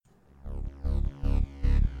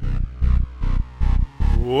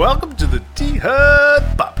Welcome to the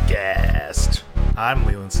T-Hud Podcast. I'm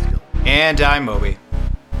Leland Steele. And I'm Moby.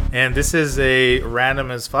 And this is a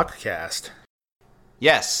random as fuck cast.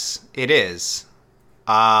 Yes, it is.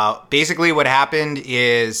 Basically what happened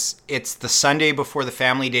is it's the Sunday before the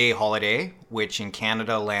Family Day holiday, which in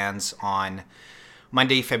Canada lands on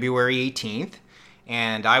Monday, February 18th.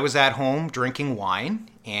 And I was at home drinking wine,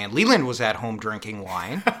 and Leland was at home drinking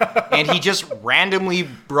wine, and he just randomly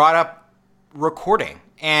brought up recording.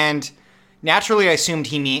 And naturally, I assumed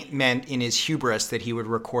he meant in his hubris that he would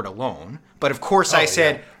record alone. But of course, I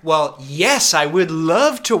said, well, yes, I would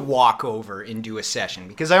love to walk over and do a session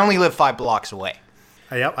because I only live 5 blocks away.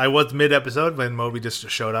 Yep, I was mid-episode when Moby just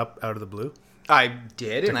showed up out of the blue. I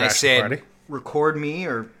did, and I said, record me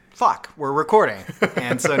or fuck, we're recording.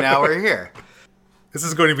 And so now we're here. This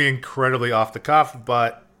is going to be incredibly off the cuff,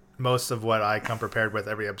 but most of what I come prepared with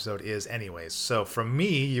every episode is anyways. So from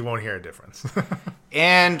me, you won't hear a difference.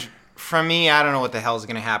 And from me, I don't know what the hell is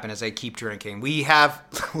going to happen as I keep drinking.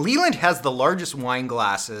 Leland has the largest wine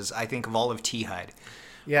glasses, I think, of all of T-Hud.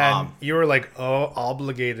 Yeah, and you were like,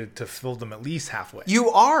 obligated to fill them at least halfway. You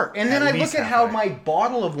are. And then I look at how halfway. my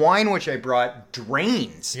bottle of wine, which I brought,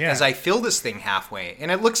 drains as I fill this thing halfway.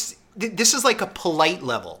 And it looks, this is like a polite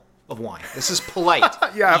level of wine. This is polite.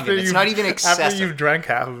 Yeah, it's not even excessive. After you've drank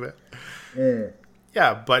half of it.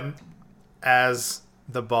 Yeah, but as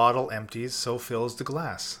the bottle empties, so fills the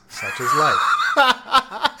glass. Such is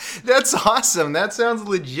life. That's awesome. That sounds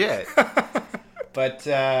legit. But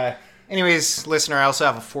anyways, listener, I also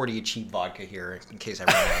have a 40 of cheap vodka here in case I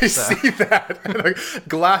run out. I see that. A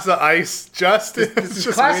glass of ice. This is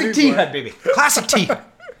just classic T-Hud, baby. Classic T-Hud.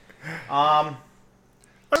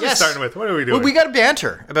 What are we starting with? What are we doing? Well, we got to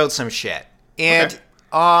banter about some shit. And,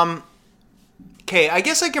 okay, I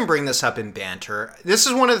guess I can bring this up in banter. This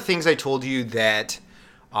is one of the things I told you that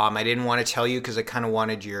I didn't want to tell you because I kind of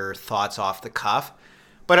wanted your thoughts off the cuff.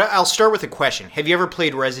 But I'll start with a question. Have you ever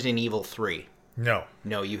played Resident Evil 3? No.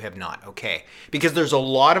 No, you have not. Okay. Because there's a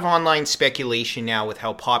lot of online speculation now with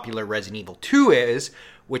how popular Resident Evil 2 is,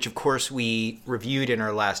 which, of course, we reviewed in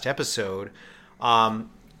our last episode.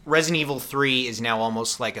 Resident Evil 3 is now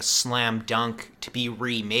almost like a slam dunk to be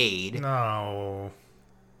remade. No.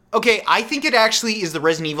 Okay, I think it actually is the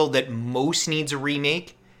Resident Evil that most needs a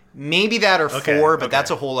remake. Maybe that or 4, but that's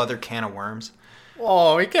a whole other can of worms.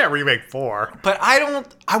 Oh, we can't remake 4. But I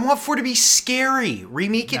want 4 to be scary.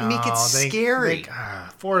 Remake it and make it scary.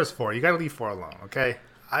 4 is 4. You gotta leave 4 alone, okay?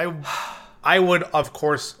 I would, of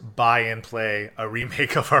course, buy and play a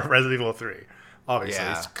remake of our Resident Evil 3. Obviously.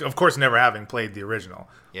 Yeah. It's, of course, never having played the original.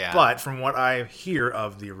 Yeah. But from what I hear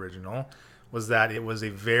of the original was that it was a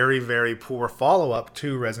very, very poor follow-up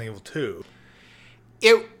to Resident Evil 2.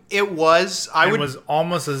 It was. It was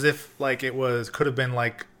almost as if like it could have been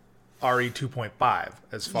like RE 2.5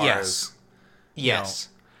 as far as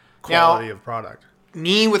quality of product.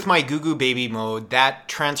 Me with my Goo Goo Baby mode, that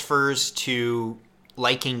transfers to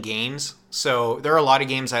liking games. So there are a lot of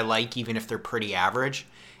games I like even if they're pretty average.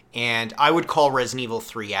 And I would call Resident Evil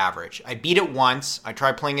 3 average. I beat it once. I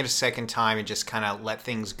tried playing it a second time and just kind of let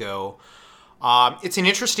things go. It's an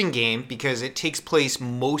interesting game because it takes place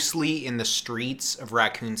mostly in the streets of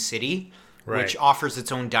Raccoon City, which offers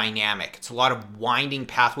its own dynamic. It's a lot of winding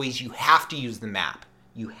pathways. You have to use the map.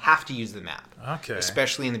 Okay.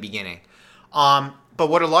 Especially in the beginning. But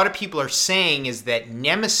what a lot of people are saying is that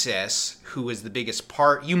Nemesis, who is the biggest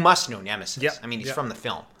part... You must know Nemesis. Yep. I mean, he's from the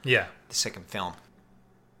film. Yeah. The second film.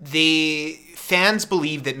 The fans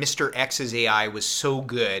believe that Mr. X's AI was so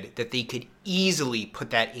good that they could easily put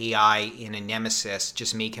that AI in a Nemesis,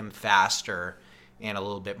 just make him faster and a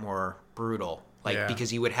little bit more brutal. Because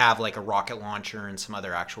he would have like a rocket launcher and some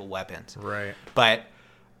other actual weapons. Right. But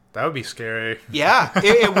that would be scary. Yeah,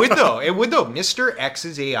 it would though. It would though. Mr.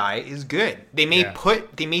 X's AI is good. They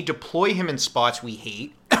may deploy him in spots we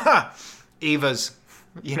hate. Ava's,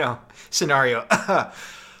 scenario.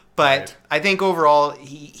 But I think overall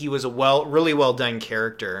he was a really well done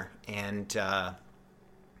character, and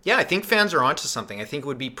I think fans are onto something. I think it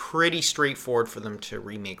would be pretty straightforward for them to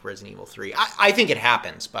remake Resident Evil 3. I think it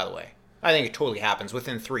happens, by the way. I think it totally happens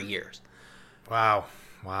within 3 years. Wow.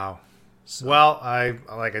 So. Well,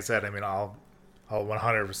 like I said, I mean, I'll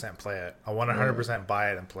 100% play it. I'll 100%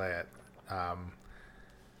 buy it and play it.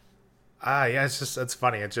 It's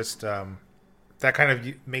funny. It's just that kind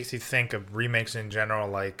of makes you think of remakes in general.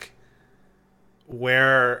 Like,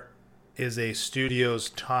 where is a studio's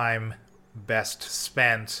time best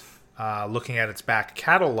spent looking at its back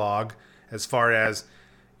catalog as far as,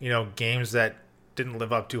 games that didn't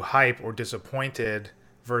live up to hype or disappointed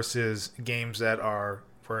versus games that are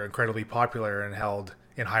were incredibly popular and held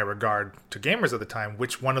in high regard to gamers at the time,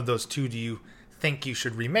 which one of those two do you think you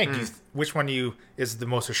should remake? Which one is the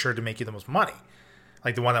most assured to make you the most money?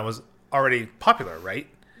 Like the one that was already popular, right?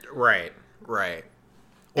 Right. Or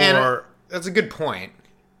And that's a good point.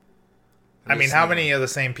 I mean, how many of the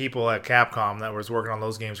same people at Capcom that was working on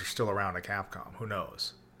those games are still around at Capcom? Who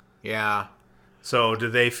knows? Yeah. So do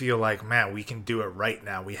they feel like, man, we can do it right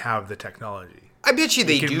now? We have the technology. I bet you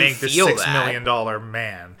they We can do make the feel $6 that. million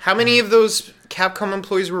man. How many of those Capcom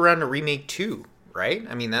employees were around to remake 2, right?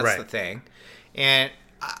 I mean, that's Right. the thing. And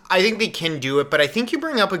I think they can do it, but I think you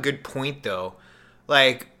bring up a good point, though.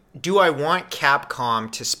 Like, do I want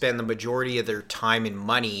Capcom to spend the majority of their time and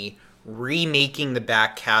money remaking the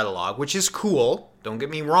back catalog, which is cool, don't get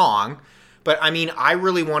me wrong. But, I mean, I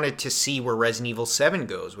really wanted to see where Resident Evil 7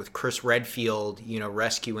 goes with Chris Redfield,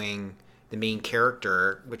 rescuing the main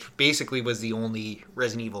character, which basically was the only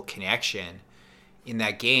Resident Evil connection in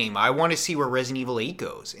that game. I want to see where Resident Evil 8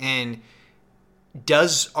 goes. And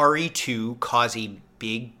does RE2 cause a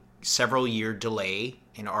big several-year delay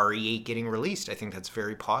in RE8 getting released? I think that's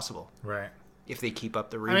very possible. Right. If they keep up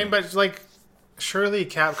the I remake. mean, but like, surely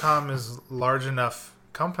Capcom is large enough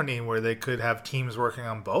company where they could have teams working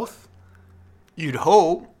on both, You'd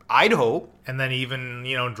hope. I'd hope. and then even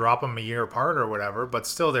drop them a year apart or whatever. But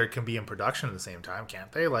still, they can be in production at the same time,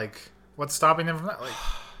 can't they? Like, what's stopping them from that? Like,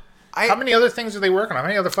 how many other things are they working on? How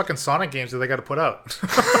many other fucking Sonic games do they got to put out?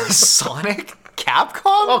 Sonic?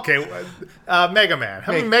 Capcom? Okay, Mega Man.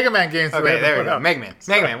 How many Mega Man games do they Okay, have to there we put go. out? Mega Man.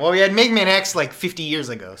 Mega Man. Well, we had Mega Man X like 50 years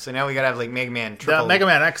ago, so now we gotta have like Mega Man Triple. The Mega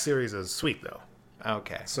Man X series is sweet though.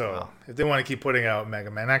 Okay. So well. if they want to keep putting out Mega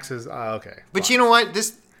Man X's, okay. But fine. you know what?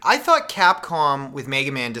 I thought Capcom with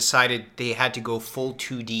Mega Man decided they had to go full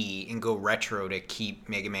 2D and go retro to keep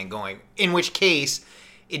Mega Man going. In which case,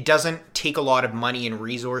 it doesn't take a lot of money and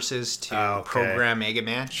resources to Okay. program Mega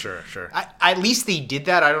Man. Sure. At least they did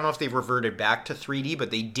that. I don't know if they've reverted back to 3D, but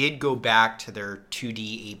they did go back to their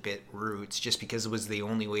 2D 8-bit roots just because it was the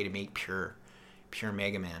only way to make pure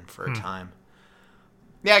Mega Man for a time.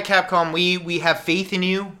 Yeah, Capcom, we have faith in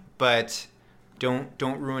you, but don't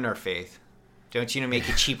ruin our faith. Don't make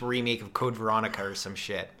a cheap remake of Code Veronica or some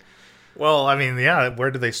shit. Well, I mean, yeah. Where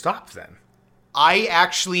do they stop then? I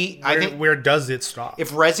think Where does it stop?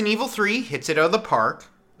 if Resident Evil 3 hits it out of the park,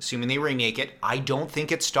 assuming they remake it, I don't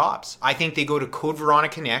think it stops. I think they go to Code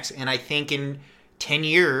Veronica next, and I think in 10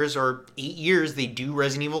 years or 8 years, they do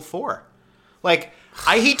Resident Evil 4. Like,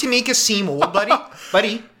 I hate to make us seem old,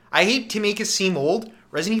 buddy. I hate to make us seem old.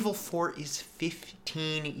 Resident Evil 4 is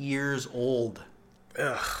 15 years old.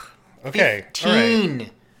 Okay, 15. all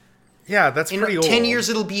right. Yeah, that's In pretty old. 10 years,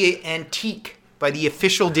 it'll be an antique by the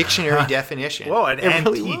official dictionary definition. Whoa, an It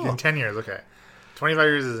antique really will. in 10 years. Okay, 25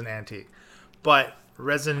 years is an antique, but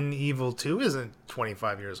Resident Evil 2 isn't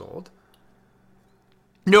 25 years old.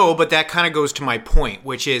 No, but that kind of goes to my point,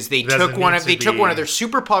 which is they Doesn't took one need of to they took be- one of their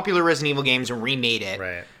super popular Resident Evil games and remade it.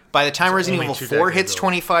 Right. By the time It's Resident only Evil 2 4 decades hits old.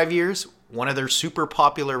 25 years, one of their super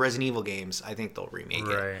popular Resident Evil games, I think they'll remake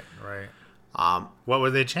it. Right. What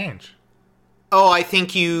would they change? Oh, I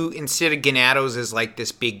think you, instead of Ganados as like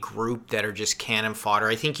this big group that are just cannon fodder,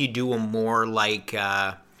 I think you do them more like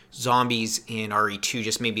zombies in RE2,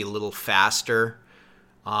 just maybe a little faster.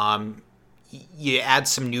 You add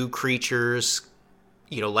some new creatures,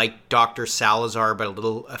 like Dr. Salazar, but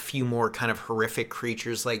a few more kind of horrific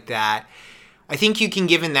creatures like that. I think you can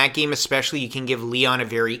give in that game especially, you can give Leon a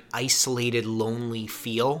very isolated, lonely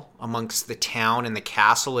feel amongst the town and the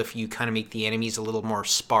castle if you kind of make the enemies a little more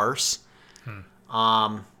sparse.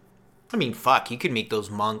 I mean, fuck, you could make those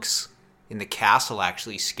monks in the castle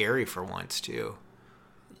actually scary for once, too.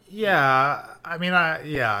 Yeah, I mean,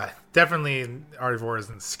 definitely RE4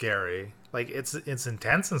 isn't scary. Like, it's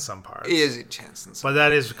intense in some parts. It is intense in some But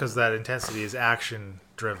that is because that intensity is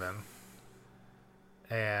action-driven.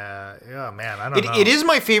 And, yeah, man, I don't know. It is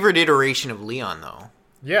my favorite iteration of Leon, though.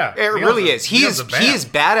 Yeah. It really is. He Leon's is a bam. he is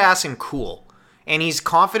badass and cool. And he's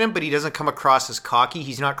confident, but he doesn't come across as cocky.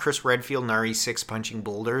 He's not Chris Redfield in RE6 punching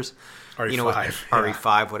boulders. RE5. With yeah.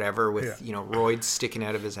 RE5, whatever, with, roids sticking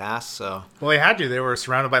out of his ass. So, Well, they had to. They were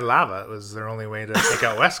surrounded by lava. It was their only way to take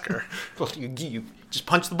out Wesker. well, you just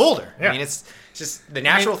punch the boulder. Yeah. I mean, it's just the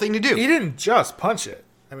natural thing to do. He didn't just punch it.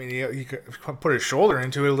 I mean, he could put his shoulder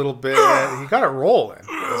into it a little bit. He got it rolling.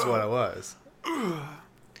 That's what it was.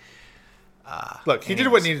 Look, he did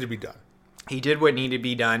what needed to be done. He did what needed to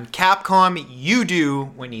be done. Capcom, you do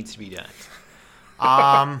what needs to be done.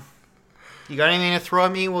 You got anything to throw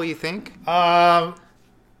at me? What do you think? I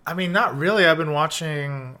mean, not really. I've been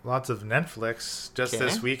watching lots of Netflix. Just Okay.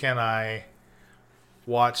 this weekend, I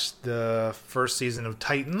watched the first season of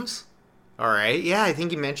Titans. All right. Yeah, I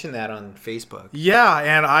think you mentioned that on Facebook. Yeah,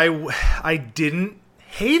 and I didn't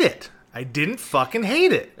hate it. I didn't fucking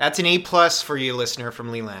hate it. That's an A+ for you, listener from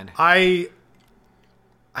Leland. I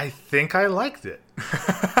think I liked it.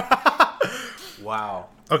 Wow.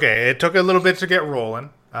 Okay, it took a little bit to get rolling.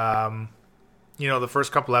 The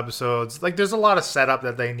first couple episodes, like, there's a lot of setup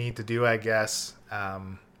that they need to do, I guess.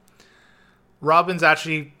 Robin's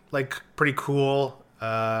actually, like, pretty cool.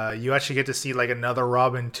 You actually get to see, like, another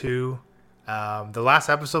Robin, too. The last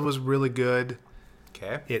episode was really good.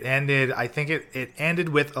 Okay. I think it ended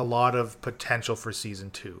with a lot of potential for season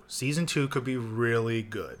 2. Season 2 could be really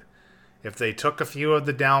good if they took a few of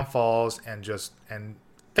the downfalls and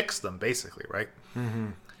fixed them, basically, right? Mm-hmm.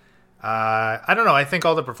 I don't know. I think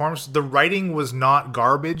all the the writing was not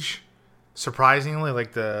garbage. Surprisingly,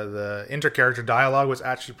 like the inter-character dialogue was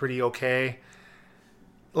actually pretty okay.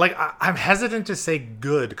 Like, I'm hesitant to say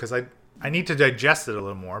good because I need to digest it a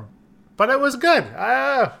little more. But it was good.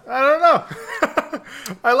 I don't know.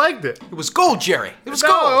 I liked it. It was gold, Jerry. It was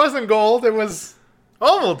gold. gold. No, it wasn't gold. It was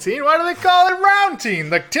Ovaltine. Why do they call it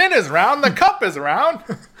Roundtine? The tin is round. The cup is round.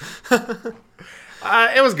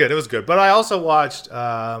 It was good. It was good. But I also watched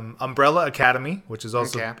Umbrella Academy, which is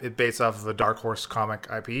also based off of a Dark Horse comic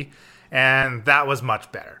IP. And that was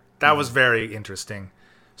much better. That was very interesting.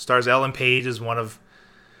 Stars Ellen Page as one of...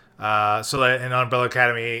 in Umbrella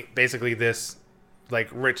Academy, basically this...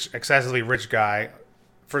 like excessively rich guy,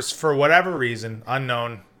 for whatever reason,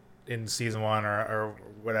 unknown in season 1 or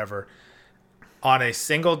whatever, on a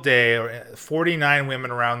single day, 49 women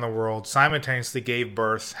around the world simultaneously gave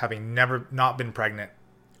birth, having never not been pregnant.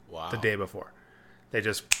 Wow. The day before.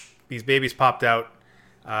 These babies popped out.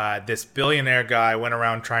 This billionaire guy went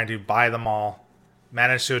around trying to buy them all,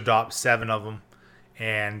 managed to adopt 7 of them,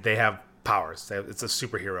 and they have powers. It's a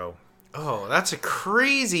superhero. Oh, that's a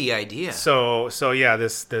crazy idea. So yeah,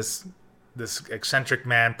 this eccentric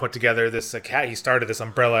man put together he started this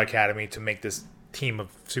Umbrella Academy to make this team of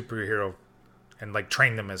superhero and, like,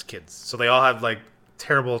 train them as kids. So they all have, like,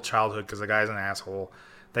 terrible childhood because the guy's an asshole.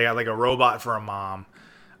 They got, like, a robot for a mom.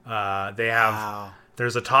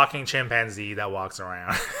 There's a talking chimpanzee that walks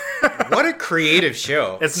around. What a creative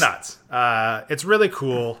show. It's nuts. It's really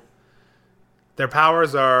cool. Their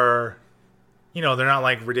powers are... they're not,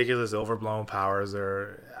 like, ridiculous, overblown powers.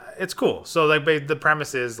 It's cool. So, like, the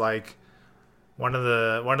premise is, like, one of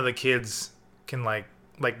the kids can, like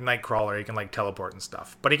Nightcrawler, he can, like, teleport and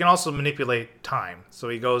stuff. But he can also manipulate time. So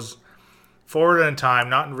he goes forward in time,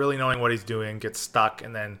 not really knowing what he's doing, gets stuck,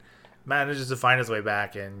 and then manages to find his way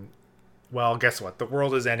back. And, well, guess what? The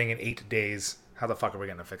world is ending in 8 days. How the fuck are we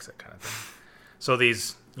going to fix it, kind of thing? So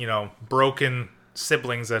these, broken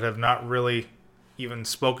siblings that have not really... even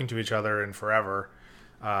spoken to each other in forever,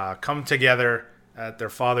 come together at their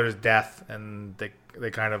father's death, and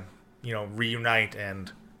they kind of reunite,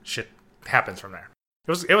 and shit happens from there.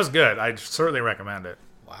 It was good. I'd certainly recommend it.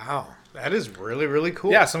 Wow, that is really, really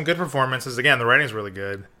cool. Yeah, some good performances. Again, the writing's really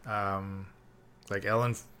good. Like,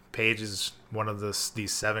 Ellen Page is one of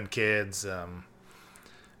these 7 kids.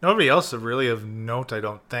 Nobody else really of note, I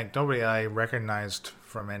don't think. Nobody I recognized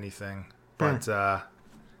from anything, but I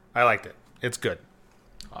liked it. It's good.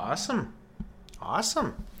 Awesome.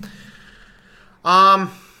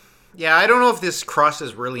 Yeah, I don't know if this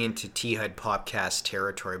crosses really into T-HUD podcast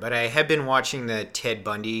territory, but I have been watching the Ted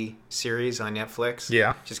Bundy series on Netflix.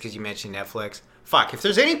 Yeah. Just because you mentioned Netflix. Fuck, if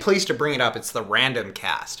there's any place to bring it up, it's the Random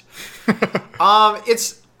Cast.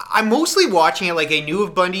 I'm mostly watching it, like, I knew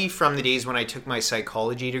of Bundy from the days when I took my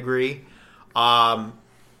psychology degree. And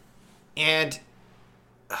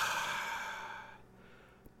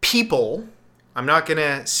people, I'm not going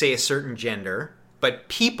to say a certain gender, but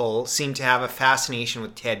people seem to have a fascination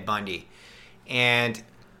with Ted Bundy. And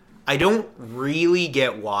I don't really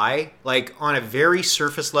get why. Like, on a very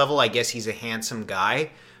surface level, I guess he's a handsome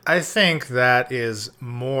guy. I think that is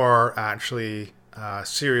more actually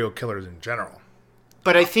serial killers in general.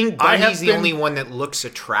 But I think Bundy's the only one that looks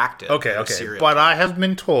attractive. Okay. But I have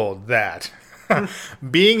been told that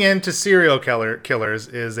being into serial killers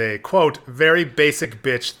is a, quote, very basic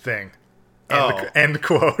bitch thing. End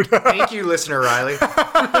quote. Thank you, listener Riley.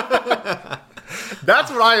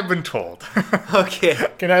 That's what I have been told. Okay.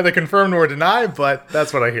 Can neither confirm nor deny, but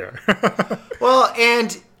that's what I hear. Well,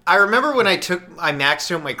 and I remember when I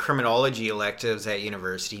maxed out my criminology electives at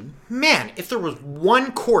university. Man, if there was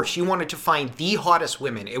one course you wanted to find the hottest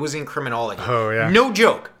women, it was in criminology. Oh, yeah. No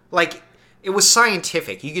joke. Like, it was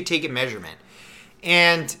scientific. You could take a measurement.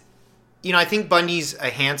 And, I think Bundy's a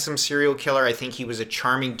handsome serial killer. I think he was a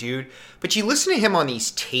charming dude. But you listen to him on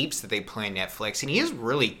these tapes that they play on Netflix, and he is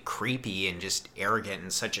really creepy and just arrogant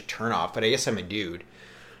and such a turnoff. But I guess I'm a dude.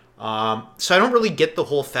 So I don't really get the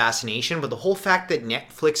whole fascination, but the whole fact that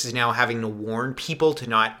Netflix is now having to warn people to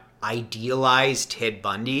not idealize Ted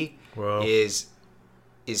Bundy is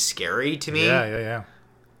scary to me. Yeah.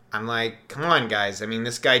 I'm like, come on, guys. I mean,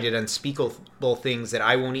 this guy did unspeakable things that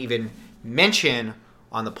I won't even mention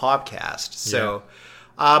on the podcast. So,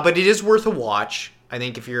 but it is worth a watch. I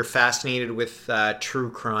think if you're fascinated with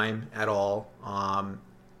true crime at all,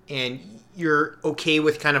 and you're okay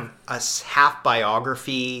with kind of a half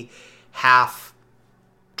biography, half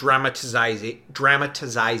dramatization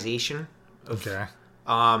of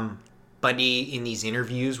Bundy in these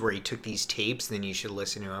interviews where he took these tapes, then you should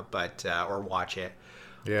listen to it, but or watch it.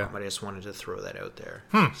 Yeah. But I just wanted to throw that out there.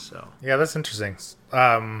 So yeah, that's interesting.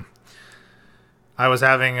 I was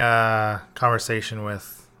having a conversation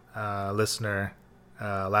with a listener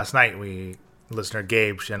last night. Listener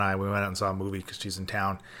Gabe and we went out and saw a movie because she's in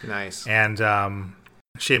town. Nice. And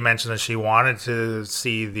she had mentioned that she wanted to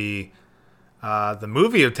see the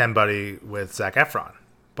movie of Ted Bundy with Zac Efron,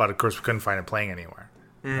 but of course we couldn't find it playing anywhere,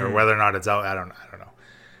 or whether or not it's out. I don't know.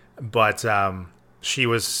 But she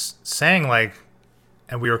was saying like,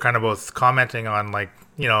 and we were kind of both commenting on like,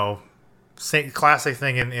 classic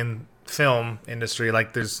thing in film industry.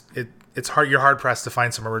 Like it's hard. You're hard pressed to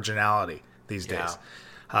find some originality these days.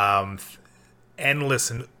 Endless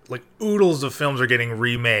and like oodles of films are getting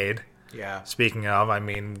remade. Yeah. Speaking of, I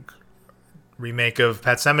mean, remake of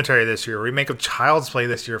Pet Sematary this year, remake of Child's Play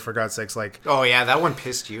this year, for God's sakes. Like, oh yeah, that one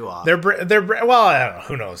pissed you off. They're well, I don't know.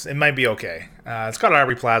 Who knows? It might be okay. It's got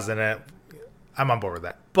Aubrey Plaza in it. I'm on board with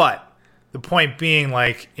that. But the point being,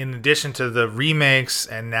 like, in addition to the remakes,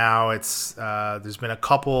 and now it's there's been a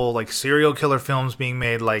couple like serial killer films being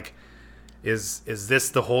made. Like, is this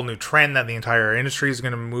the whole new trend that the entire industry is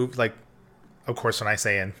going to move? Like, of course, when I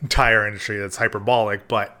say entire industry, that's hyperbolic,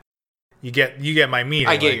 but you get my meaning.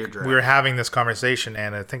 I get like, your drift. We were having this conversation,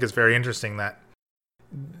 and I think it's very interesting that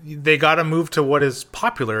they got to move to what is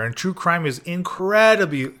popular, and true crime is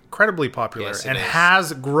incredibly popular, yes, and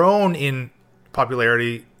has grown in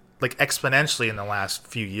popularity like exponentially in the last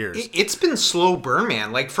few years. It's been slow burn,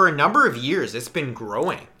 man. Like for a number of years, it's been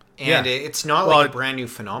growing, and it's not like a brand new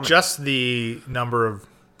phenomenon. Just the number of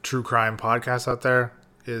true crime podcasts out there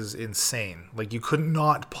is insane. Like, you could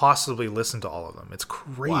not possibly listen to all of them. It's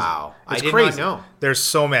crazy. Wow. It's I did crazy. not know. There's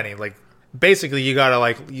so many. Like, basically, you gotta,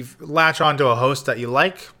 like, you latch onto a host that you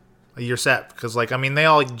like, you're set. Because, like, I mean, they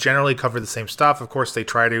all generally cover the same stuff. Of course, they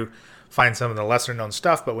try to find some of the lesser-known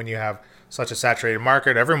stuff, but when you have such a saturated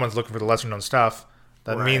market, everyone's looking for the lesser-known stuff.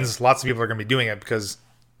 That means lots of people are going to be doing it because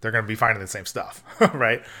they're going to be finding the same stuff,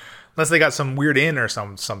 right? Unless they got some weird in or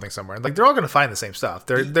something somewhere. Like, they're all going to find the same stuff.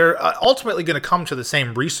 They're ultimately going to come to the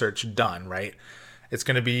same research done, right? It's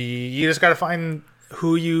going to be, you just got to find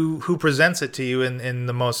who presents it to you in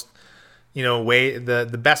the most, way,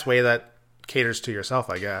 the best way that caters to yourself,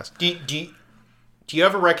 I guess. Do you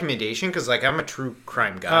have a recommendation? Because, like, I'm a true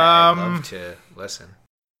crime guy. I'd love to listen.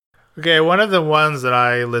 Okay, one of the ones that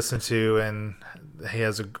I listen to, and he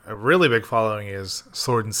has a really big following, is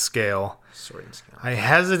Sword and Scale. I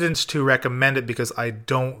hesitate to recommend it because I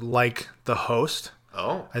don't like the host.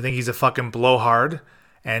 Oh. I think he's a fucking blowhard,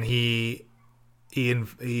 and he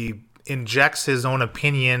injects his own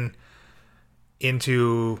opinion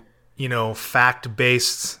into,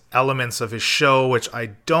 fact-based elements of his show, which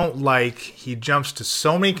I don't like. He jumps to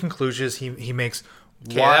so many conclusions. He makes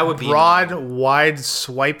wide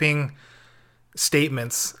swiping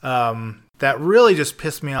statements that really just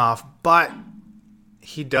piss me off. But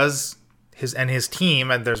he does his team,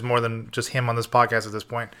 and there's more than just him on this podcast at this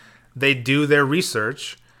point. They do their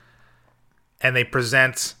research, and they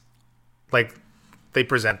present the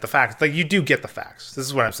facts. Like, you do get the facts. This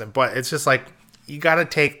is what I'm saying. But it's just like, you got to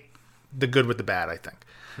take the good with the bad, I think.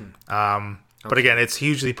 But again, it's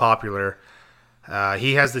hugely popular.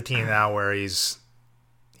 He has the team now where he's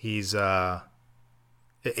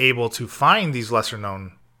able to find these lesser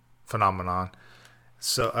known phenomenon,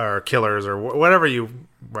 or killers, or whatever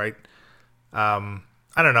right.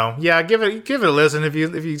 I don't know. Yeah, give it a listen. If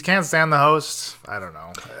you can't stand the host, I don't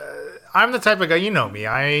know. I'm the type of guy, you know me.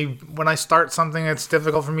 When I start something, it's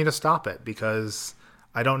difficult for me to stop it because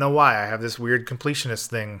I don't know why. I have this weird completionist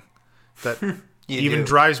thing that even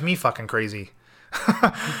drives me fucking crazy.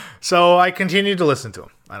 So I continue to listen to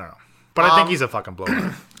him. I don't know. But I think he's a fucking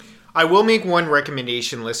blower. I will make one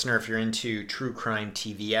recommendation, listener, if you're into true crime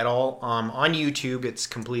TV at all. On YouTube, it's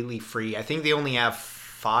completely free. I think they only have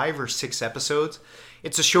 5 or 6 episodes.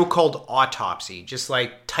 It's a show called Autopsy. Just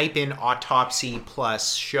like type in Autopsy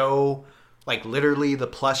plus show, like literally the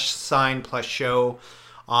plus sign plus show.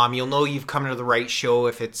 You'll know you've come to the right show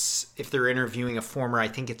if they're interviewing a former, I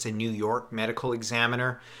think it's a New York medical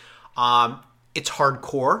examiner. It's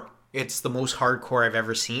hardcore. It's the most hardcore I've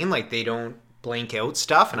ever seen. Like, they don't blank out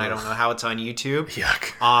stuff, and I don't know how it's on YouTube.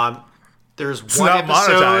 Yuck. There's It's one not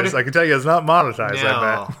episode. monetized. I can tell you it's not monetized,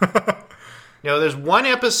 No. I bet. No, there's one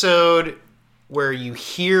episode where you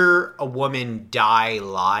hear a woman die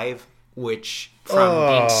live, which from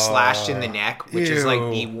being slashed in the neck, which is like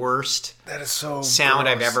the worst That is so sound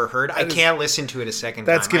I've gross. ever heard. I can't listen to it a second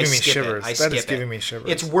That's time. giving me I skip shivers. It. I That skip is giving it. me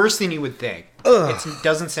shivers. It's worse than you would think. It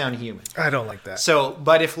doesn't sound human. I don't like that. So,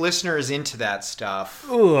 but if listeners into that stuff,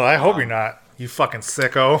 Ugh, I hope you're not. You fucking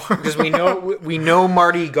sicko. because we know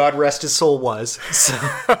Marty, God rest his soul, was. So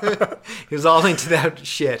he was all into that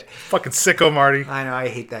shit. Fucking sicko, Marty. I know, I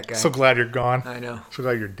hate that guy. So glad you're gone. I know. So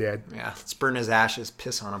glad you're dead. Yeah, let's burn his ashes,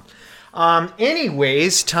 piss on him.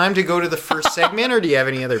 Anyways, time to go to the first segment, or do you have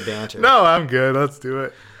any other banter? No, I'm good. Let's do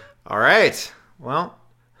it. All right. Well,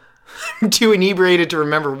 I'm too inebriated to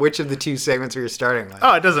remember which of the two segments we were starting with.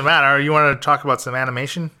 Oh, it doesn't matter. You want to talk about some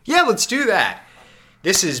animation? Yeah, let's do that.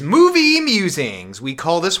 This is Movie Musings. We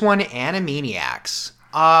call this one Animaniacs.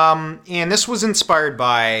 And this was inspired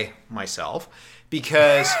by myself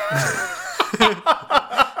because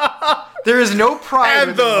there is no pride.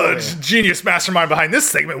 And the genius mastermind behind this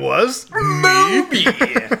segment was movie,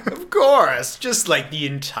 of course, just like the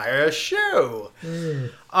entire show.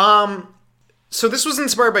 So this was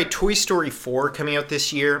inspired by Toy Story 4 coming out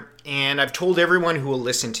this year, and I've told everyone who will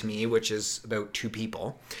listen to me, which is about 2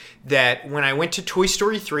 people, that when I went to Toy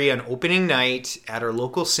Story 3 on opening night at our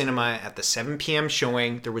local cinema at the 7 p.m.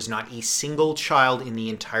 showing, there was not a single child in the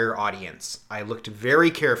entire audience. I looked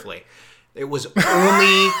very carefully. It was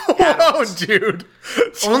only adults. Oh, dude.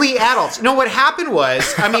 Only adults. No, what happened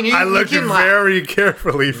was, I mean, I looked very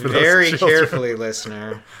carefully for very those children. carefully,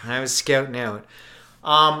 listener. I was scouting out.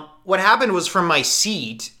 What happened was from my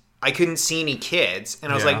seat, I couldn't see any kids,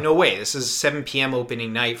 and I was Yeah. like, no way, this is 7 p.m.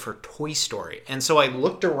 opening night for Toy Story. And so I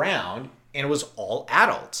looked around, and it was all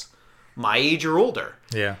adults, my age or older.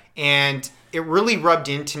 Yeah. And it really rubbed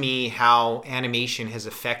into me how animation has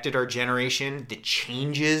affected our generation, the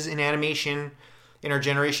changes in animation in our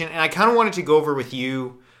generation. And I kind of wanted to go over with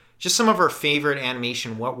you just some of our favorite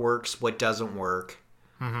animation, what works, what doesn't work.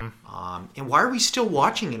 Mm-hmm. And why are we still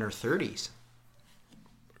watching in our 30s?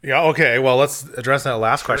 Yeah, okay. Well, let's address that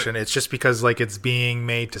last question. It's just because, like, it's being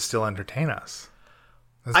made to still entertain us.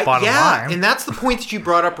 That's bottom line. And that's the point that you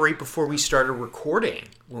brought up right before we started recording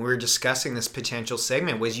when we were discussing this potential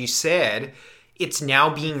segment, was you said it's now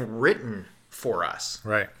being written for us.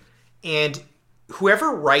 Right. And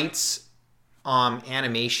whoever writes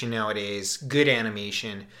animation nowadays, good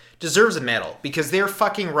animation, deserves a medal because they're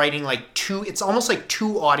fucking writing like it's almost like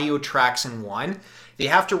 2 audio tracks in one. They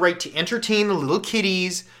have to write to entertain the little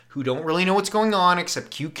kiddies who don't really know what's going on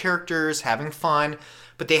except cute characters having fun.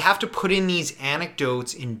 But they have to put in these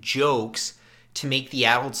anecdotes and jokes to make the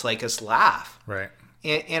adults like us laugh. Right.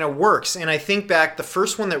 And it works. And I think back, the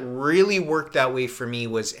first one that really worked that way for me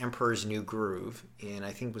was Emperor's New Groove in,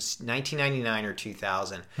 I think it was 1999 or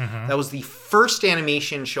 2000. Mm-hmm. That was the first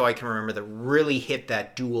animation show I can remember that really hit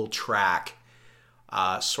that dual track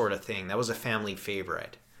sort of thing. That was a family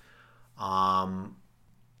favorite.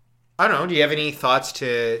 I don't know. Do you have any thoughts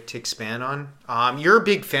to expand on? You're a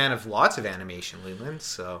big fan of lots of animation, Leland,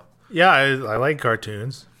 so... Yeah, I like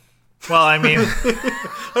cartoons. Well, I mean...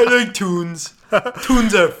 I like toons.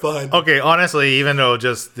 Toons are fun. Okay, honestly, even though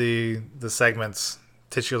just the segment's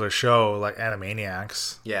titular show, like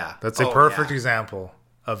Animaniacs, Yeah. that's a perfect example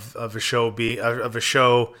of a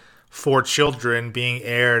show for children being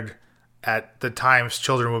aired at the times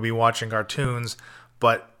children will be watching cartoons,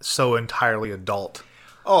 but so entirely adult.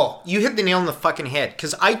 Oh, you hit the nail on the fucking head.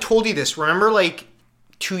 Because I told you this. Remember, like,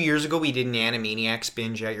 2 years ago, we did an Animaniacs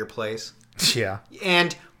binge at your place? Yeah.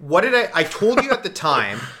 And what did I told you at the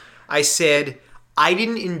time, I said, I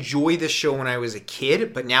didn't enjoy the show when I was a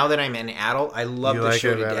kid, but now that I'm an adult, I love the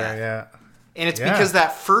show to death. Yeah. And it's because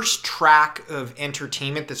that first track of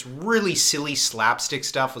entertainment, this really silly slapstick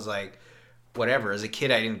stuff, was like, whatever. As a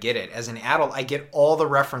kid, I didn't get it. As an adult, I get all the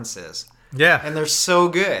references. Yeah. And they're so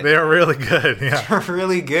good. They're really good. Yeah. They're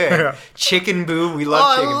really good. Yeah. Chicken Boo. We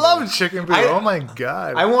love Chicken Boo. I love Chicken Boo. Oh my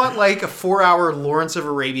God. I want like a 4-hour Lawrence of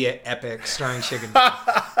Arabia epic starring Chicken Boo.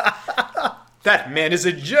 That man is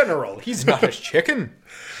a general. He's not a chicken.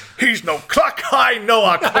 He's no clock. I know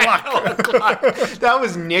a clock. That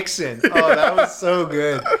was Nixon. Oh, that was so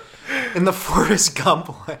good. And the Forrest Gump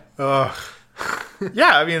one.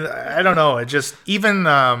 Yeah, I mean, I don't know. It just even.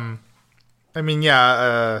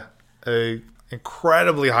 A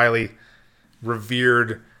incredibly highly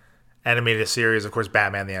revered animated series, of course,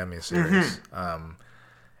 Batman the Animated Series. Mm-hmm.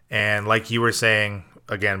 And like you were saying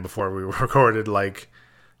again before we recorded, like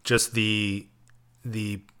just the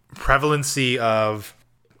prevalency of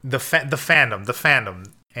the fandom,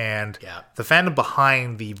 and the fandom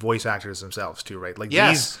behind the voice actors themselves too, right? Like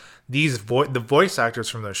the voice actors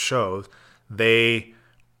from those shows, they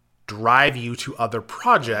drive you to other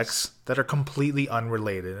projects that are completely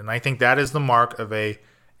unrelated, and I think that is the mark of a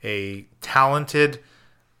talented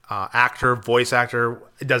voice actor.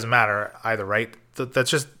 It doesn't matter either, right? That's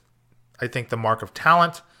just, I think, the mark of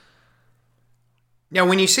talent. Now,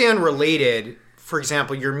 when you say unrelated, for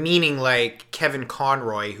example, you're meaning like Kevin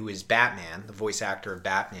Conroy, who is Batman, the voice actor of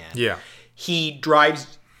Batman. Yeah. He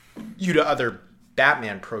drives you to other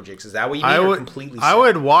Batman projects. Is that what you mean? I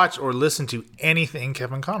would watch or listen to anything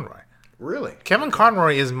Kevin Conroy. Really? Kevin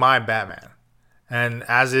Conroy is my Batman. And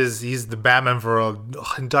he's the Batman for an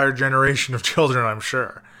entire generation of children, I'm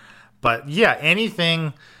sure. But yeah,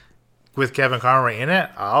 anything with Kevin Conroy in it,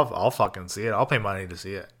 I'll fucking see it. I'll pay money to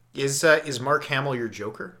see it. Is Mark Hamill your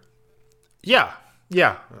Joker? Yeah.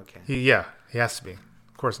 Okay. He has to be.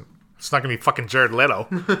 Of course, it's not gonna be fucking Jared Leto.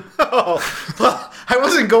 Oh, well, I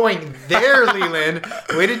wasn't going there, Leland.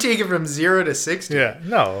 Way to take it from 0 to 60. Yeah.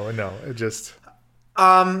 No. It just.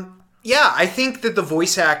 Yeah, I think that the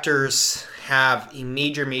voice actors have a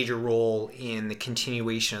major role in the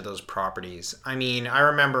continuation of those properties. I mean, I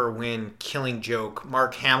remember when Killing Joke,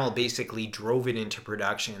 Mark Hamill basically drove it into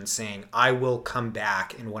production saying, I will come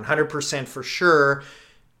back and 100% for sure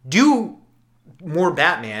do more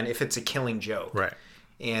Batman if it's a Killing Joke. Right.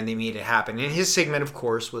 And they made it happen. And his segment, of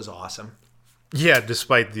course, was awesome. Yeah,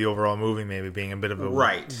 despite the overall movie maybe being a bit of a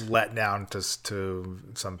right. letdown to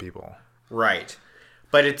some people. Right.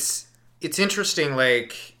 But it's interesting,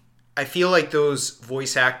 like, I feel like those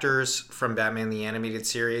voice actors from Batman the Animated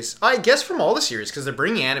Series, I guess from all the series, because they're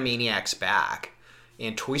bringing Animaniacs back,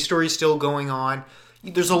 and Toy Story's still going on.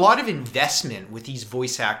 There's a lot of investment with these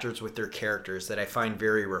voice actors with their characters that I find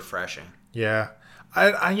very refreshing. Yeah.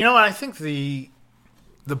 I think the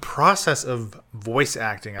process of voice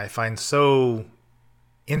acting I find so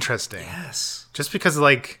interesting. Yes. Just because,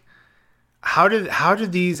 like, how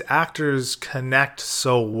did these actors connect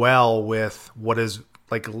so well with what is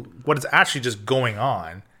actually just going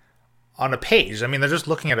on a page? I mean, they're just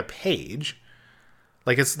looking at a page.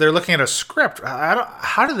 Like, they're looking at a script.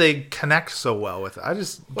 How do they connect so well with it? I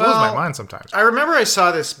just blows my mind sometimes. I remember I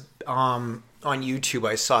saw this on YouTube.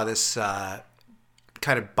 I saw this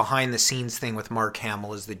kind of behind the scenes thing with Mark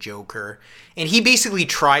Hamill as the Joker, and he basically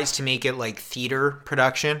tries to make it like theater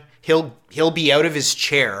production. He'll be out of his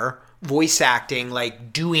chair, voice acting,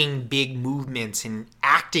 like doing big movements and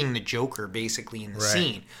acting the Joker basically in the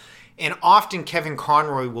scene. And often Kevin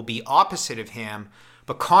Conroy will be opposite of him,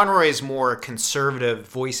 but Conroy is more a conservative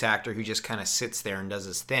voice actor who just kind of sits there and does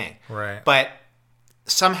his thing. Right. But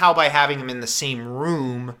somehow by having him in the same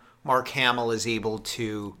room, Mark Hamill is able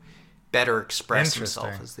to better express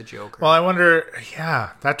himself as the Joker. Well, I wonder,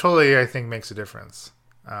 that totally, I think, makes a difference.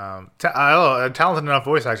 A talented enough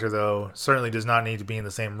voice actor, though, certainly does not need to be in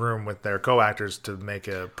the same room with their co-actors to make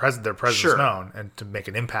their presence known and to make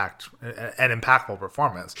an impactful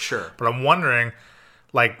performance. Sure. But I'm wondering,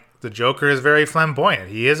 like, the Joker is very flamboyant.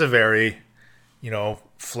 He is a very,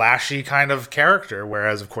 flashy kind of character,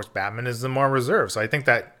 whereas, of course, Batman is the more reserved. So I think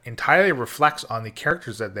that entirely reflects on the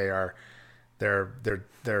characters that they're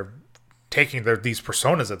taking, these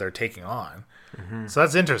personas that they're taking on. Mm-hmm. So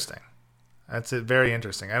that's interesting. That's very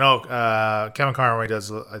interesting. I know Kevin Conroy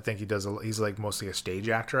does. I think he's like mostly a stage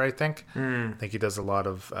actor. I think. I think he does a lot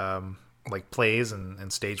of like plays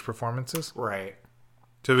and stage performances. Right.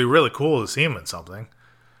 So it'd be really cool to see him in something.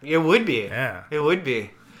 It would be. Yeah. It would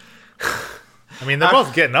be. I mean, they're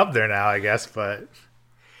both getting up there now, I guess, but.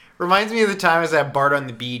 Reminds me of the time I was at Bart on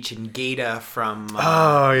the Beach and Gata from.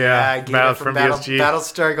 Gata from BSG.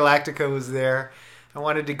 Battlestar Galactica was there. I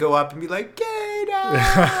wanted to go up and be like,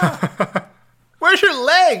 Gata! Where's your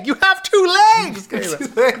leg? You have 2 legs!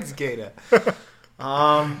 2 legs, Gata.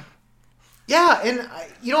 Yeah, and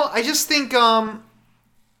I just think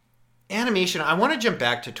animation, I want to jump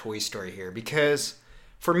back to Toy Story here because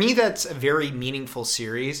for me that's a very meaningful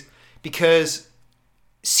series because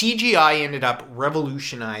CGI ended up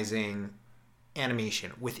revolutionizing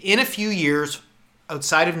animation. Within a few years,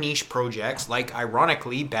 outside of niche projects, like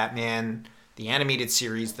ironically Batman, the animated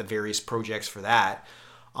series, the various projects for that,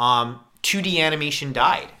 2D animation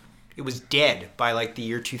died. It was dead by like the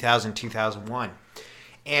year 2000, 2001.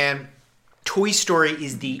 And Toy Story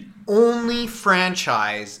is the only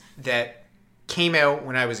franchise that came out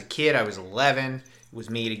when I was a kid. I was 11. It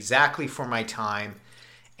was made exactly for my time.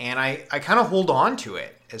 And I kind of hold on to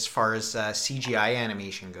it as far as CGI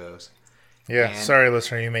animation goes. Yeah, sorry,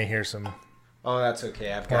 listener, you may hear some Oh, that's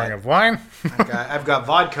okay. Pouring of wine. I've got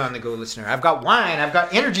vodka on the go, listener. I've got wine. I've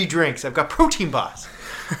got energy drinks. I've got protein bars.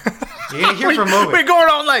 You're going to hear from Moby. We're going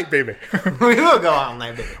all night, baby. We will go all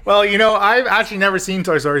night, baby. Well, I've actually never seen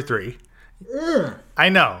Toy Story 3. I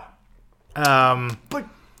know. But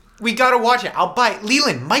we got to watch it. I'll buy it.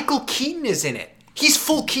 Leland, Michael Keaton is in it. He's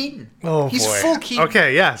full Keaton. Oh, He's boy. full Keaton.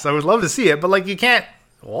 Okay, yes. I would love to see it, but, you can't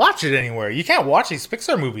watch it anywhere. You can't watch these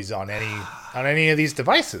Pixar movies on any of these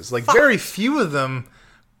devices. Very few of them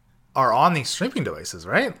are on these streaming devices,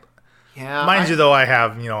 right? Yeah. Mind you, though, I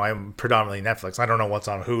have, I'm predominantly Netflix. I don't know what's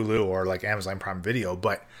on Hulu or Amazon Prime Video,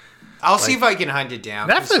 but I'll see if I can hunt it down.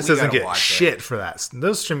 'cause Netflix we doesn't gotta get watch shit it. for that.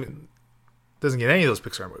 Those streaming doesn't get any of those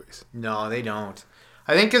Pixar movies. No, they don't.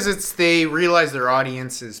 I think because they realize their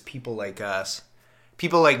audience is people like us.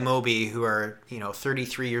 People like Moby who are,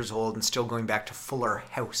 33 years old and still going back to Fuller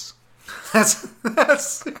House. That's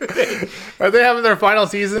Are they having their final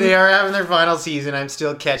season? They are having their final season. I'm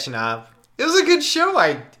still catching up. It was a good show.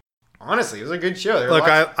 Honestly, it was a good show. Look,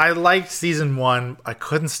 I liked season 1. I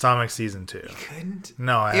couldn't stomach season 2. You couldn't?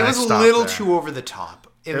 No, it was a little too over the top.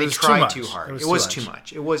 And they was tried too too much. hard. It It was was too too much.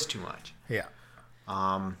 much. It was too much. Yeah.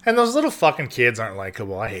 And those little fucking kids aren't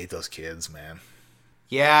likable. I hate those kids, man.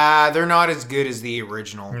 Yeah, they're not as good as the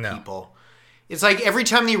original No. people. It's like every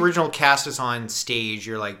time the original cast is on stage,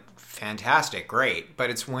 you're like, fantastic, great. But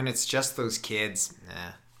it's when it's just those kids,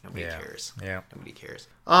 nobody cares. Yeah. Nobody cares.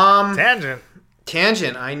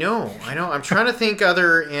 Tangent. I know. I'm trying to think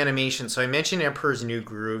other animations. So I mentioned Emperor's New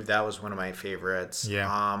Groove. That was one of my favorites.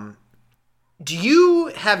 Yeah. Do you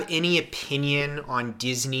have any opinion on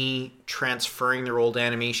Disney transferring their old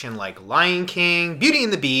animation like Lion King, Beauty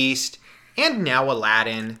and the Beast, and now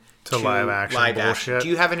Aladdin To live action bullshit? Do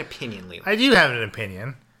you have an opinion, Leland? I do have an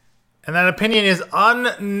opinion. And that opinion is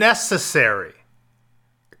unnecessary.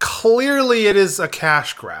 Clearly, it is a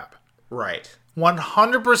cash grab. Right.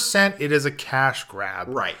 100% it is a cash grab.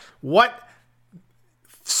 Right. What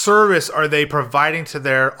service are they providing to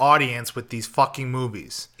their audience with these fucking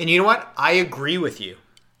movies? And you know what? I agree with you.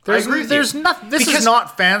 This is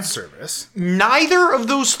not fan service. Neither of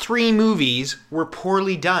those 3 movies were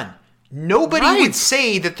poorly done. Nobody would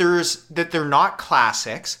say that they're not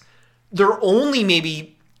classics. They're only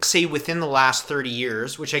maybe, say, within the last 30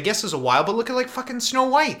 years, which I guess is a while, but look at fucking Snow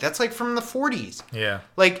White. That's from the 40s. Yeah.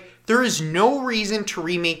 There is no reason to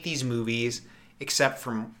remake these movies except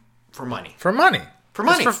for money. For money. For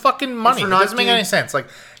money. Just for fucking money. It doesn't make any sense.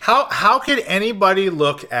 How could anybody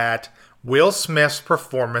look at Will Smith's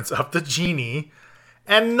performance of the genie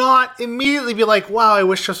and not immediately be like, wow, I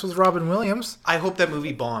wish this was Robin Williams? I hope that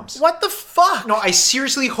movie bombs. What the fuck? No, I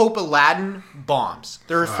seriously hope Aladdin bombs.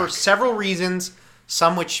 There are for several reasons,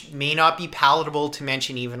 some which may not be palatable to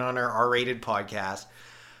mention even on our R-rated podcast.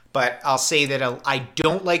 But I'll say that I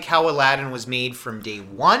don't like how Aladdin was made from day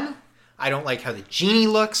one. I don't like how the genie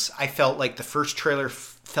looks. I felt like the first trailer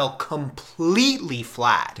fell completely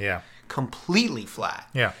flat. Yeah. Completely flat.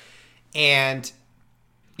 Yeah. And,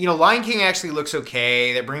 Lion King actually looks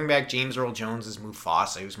okay. They're bringing back James Earl Jones as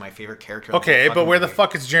Mufasa, who's my favorite character. Okay, but where the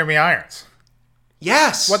fuck is Jeremy Irons?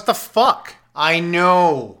 Yes. What the fuck? I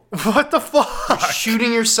know. What the fuck?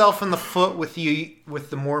 Shooting yourself in the foot with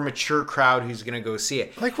the more mature crowd who's going to go see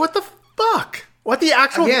it. What the fuck? What the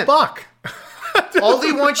actual fuck? All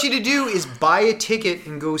they want you to do is buy a ticket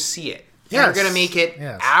and go see it. Yes. They're going to make it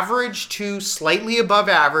average to slightly above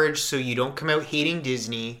average so you don't come out hating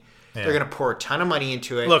Disney. Yeah. They're going to pour a ton of money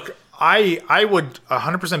into it. Look, I would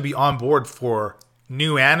 100% be on board for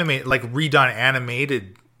new redone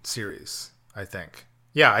animated series, I think.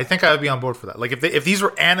 Yeah, I think I would be on board for that. If these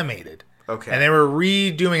were animated, okay, and they were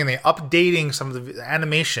redoing and they updating some of the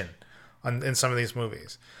animation in some of these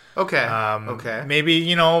movies. Okay. Okay.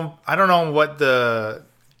 Maybe, I don't know what the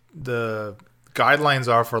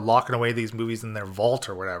guidelines are for locking away these movies in their vault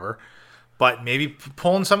or whatever, but maybe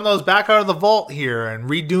pulling some of those back out of the vault here and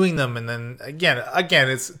redoing them, and then again,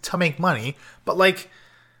 it's to make money. But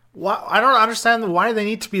I don't understand why they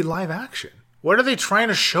need to be live action. What are they trying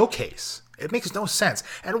to showcase? It makes no sense.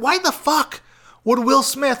 And why the fuck would Will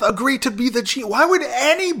Smith agree to be the genie? Why would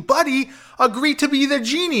anybody agree to be the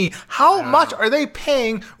genie? How much are they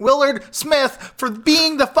paying Willard Smith for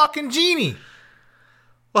being the fucking genie?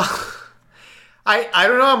 Well, I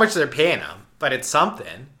don't know how much they're paying him, but it's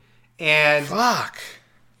something. And fuck.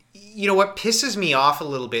 What pisses me off a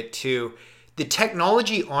little bit too, the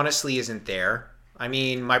technology honestly isn't there. I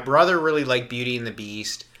mean, my brother really liked Beauty and the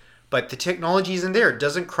Beast, but the technology isn't there. It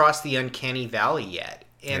doesn't cross the uncanny valley yet.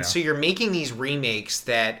 And so you're making these remakes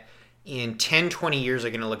that in 10, 20 years are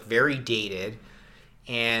going to look very dated.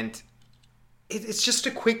 And it's just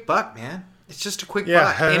a quick buck, man. It's just a quick Yeah,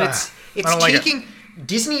 buck. And I it's don't like it. taking...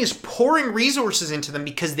 Disney is pouring resources into them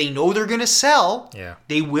because they know they're going to sell. Yeah.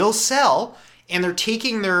 They will sell. And they're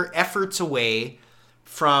taking their efforts away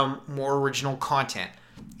from more original content.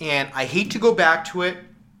 And I hate to go back to it,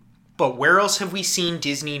 but where else have we seen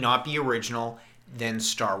Disney not be original than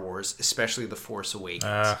Star Wars, especially The Force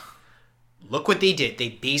Awakens? Look what they did. They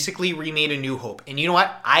basically remade A New Hope. And you know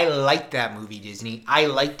what? I liked that movie, Disney. I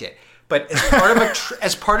liked it. But as part of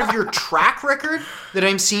as part of your track record that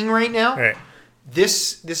I'm seeing right now, Right.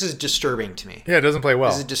 this is disturbing to me. Yeah, it doesn't play well.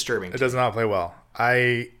 This is disturbing. It does not play well.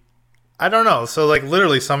 I don't know. So like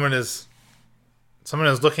literally someone is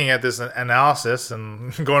looking at this analysis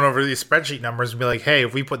and going over these spreadsheet numbers and be like, hey,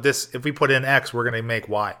 if we put in X, we're going to make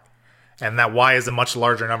Y. And that Y is a much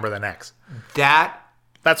larger number than X.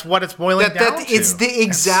 That's what it's boiling down to. It's the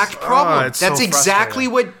exact problem. It's That's so exactly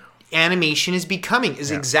frustrating. what animation is becoming,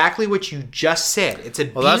 exactly what you just said. It's a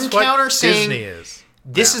That's bean counter what saying Disney is.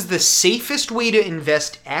 this is the safest way to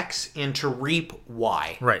invest X and to reap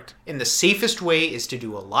Y. Right. And the safest way is to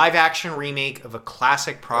do a live action remake of a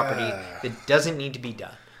classic property that doesn't need to be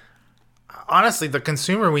done. Honestly, the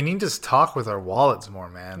consumer, we need to talk with our wallets more,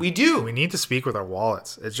 man. We do. We need to speak with our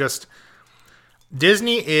wallets. It's just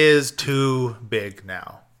Disney is too big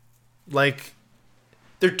now. Like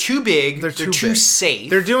They're too big. they're too big. safe.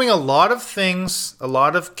 They're doing a lot of things, a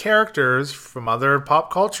lot of characters from other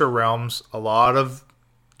pop culture realms, a lot of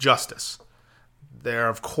justice. They're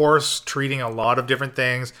of course treating a lot of different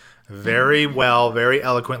things very well, very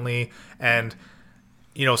eloquently, and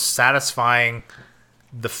satisfying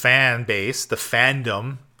the fan base, the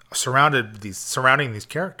fandom surrounding these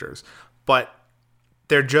characters. But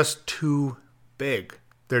they're just too big.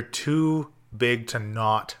 They're too big to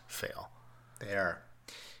not fail. They are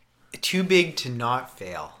too big to not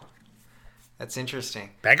fail. That's interesting.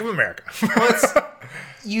 Bank of America.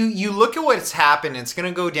 You look at what's happened, it's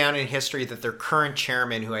going to go down in history that their current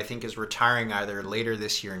chairman, who I think is retiring either later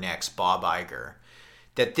this year or next, Bob Iger,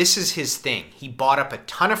 that this is his thing. He bought up a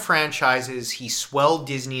ton of franchises. He swelled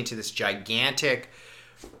Disney into this gigantic,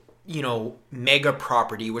 mega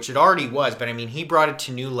property, which it already was, but I mean, he brought it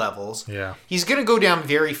to new levels. Yeah. He's going to go down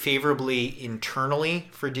very favorably internally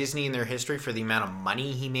for Disney in their history for the amount of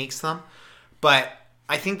money he makes them. But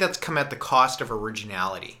I think that's come at the cost of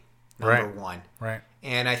originality, number one. Right.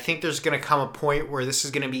 And I think there's going to come a point where this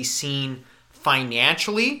is going to be seen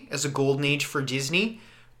financially as a golden age for Disney.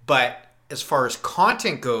 But as far as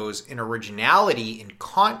content goes, and originality and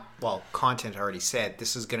content I already said,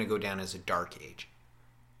 this is going to go down as a dark age.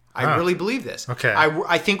 I really believe this. Okay.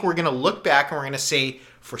 I think we're going to look back and we're going to say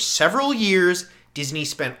for several years, Disney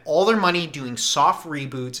spent all their money doing soft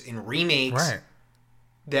reboots and remakes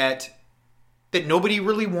that nobody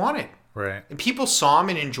really wanted. Right. And people saw them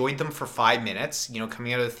and enjoyed them for 5 minutes.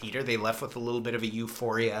 Coming out of the theater, they left with a little bit of a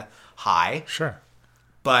euphoria high. Sure.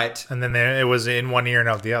 But And then it was in one ear and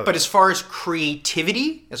out the other. as far as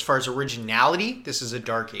creativity, as far as originality, this is a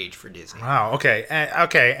dark age for Disney. Wow. Okay.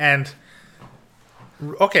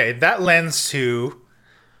 Okay. That lends to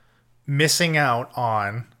missing out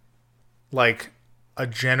on like a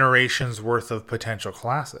generation's worth of potential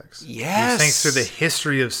classics. Yes. You think through the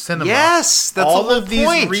history of cinema. Yes, that's all the whole of these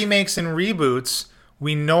point. remakes and reboots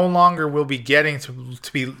we no longer will be getting to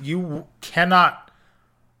be. You cannot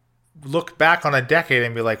look back on a decade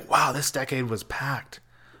and be like, wow, this decade was packed.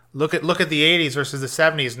 Look at the 80s versus the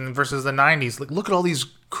 70s and versus the 90s. Look at all these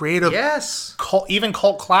creative Yes. even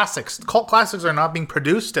cult classics. Cult classics are not being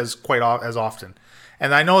produced as often.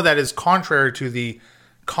 And I know that is contrary to the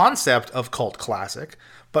concept of cult classic,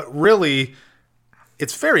 but really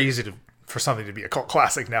it's very easy for something to be a cult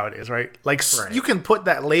classic nowadays, right? Like you can put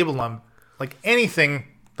that label on like anything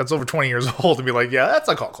that's over 20 years old and be like, yeah, that's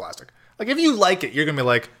a cult classic. Like if you like it, you're going to be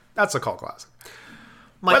like, that's a cult classic.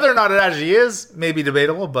 Whether or not it actually is, may be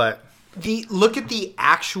debatable, but Look at the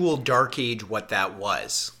actual dark age, what that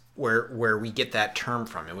was, where we get that term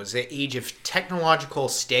from. It was the age of technological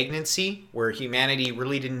stagnancy, where humanity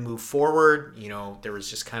really didn't move forward. There was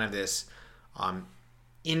just kind of this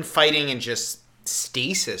infighting and just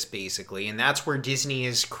stasis, basically. And that's where Disney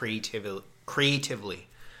is creatively.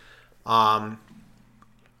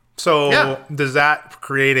 Does that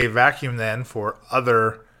create a vacuum then for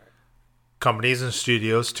other companies and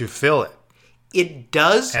studios to fill it? It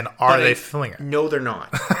does. And are they filling it? No, they're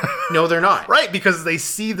not. No, they're not. Right, because they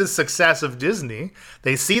see the success of Disney.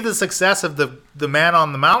 They see the success of the man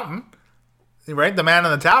on the mountain, right? The man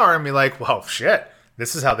on the tower, and be like, well, shit,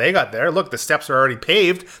 This is how they got there. Look, the steps are already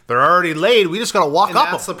paved. They're already laid. We just got to walk And up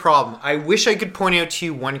that's them. the problem. I wish I could point out to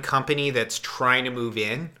you one company that's trying to move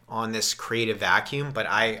in on this creative vacuum, but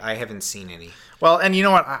I haven't seen any. Well, and you know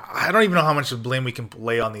what? I don't even know how much of blame we can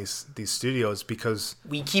lay on these studios because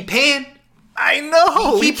We keep paying. I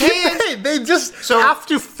know We keep paying. They just So, have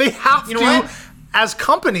to. They have you know to. what? As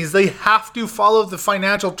companies, they have to follow the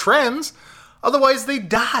financial trends. Otherwise, they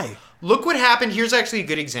die. Look what happened. Here's actually a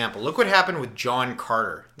good example. Look what happened with John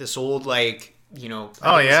Carter. This old, like, you know,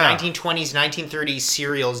 Oh, yeah. 1920s, 1930s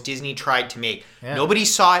serials Disney tried to make. Yeah. Nobody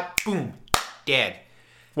saw it. Boom. Dead.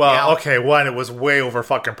 Well, Now- okay, one, it was way over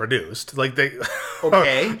fucking produced. Like they,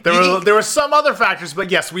 Okay. there were some other factors, but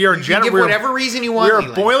yes, we are Give whatever reason you We want, are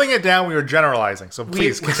Leland. boiling it down. We are generalizing. So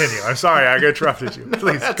please continue. I'm sorry, I interrupted you.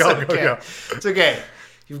 Please That's go, okay. go. It's okay.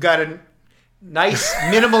 You've got a nice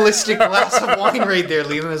minimalistic glass of wine right there,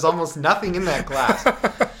 Leland. There's almost nothing in that glass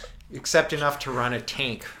except enough to run a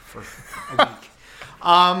tank for a week.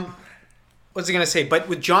 What's I going to say? But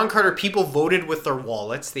with John Carter, people voted with their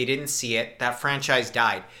wallets. They didn't see it. That franchise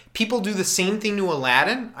died. People do the same thing to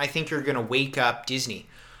Aladdin. I think you're going to wake up Disney.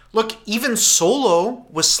 Look, even Solo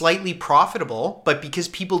was slightly profitable, but because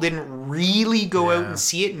people didn't really go out and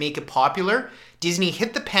see it and make it popular, Disney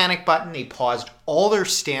hit the panic button. They paused all their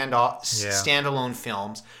standalone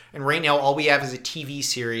films. And right now, all we have is a TV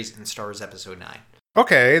series and Star Wars Episode 9.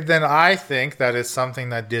 Okay, then I think that is something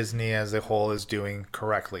that Disney as a whole is doing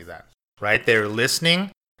correctly. Then, right? They're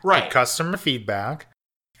listening to customer feedback,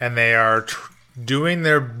 and they are doing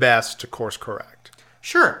their best to course correct.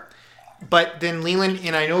 Sure. But then Leland,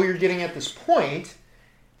 and I know you're getting at this point,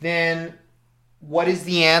 then what is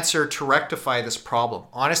the answer to rectify this problem?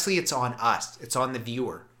 Honestly, it's on us. It's on the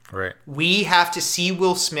viewer. Right. We have to see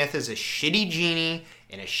Will Smith as a shitty genie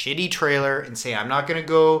in a shitty trailer and say, I'm not going to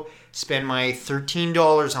go spend my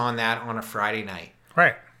 $13 on that on a Friday night.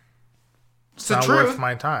 Right. It's It's the not truth. worth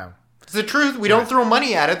my time. It's the truth. We don't throw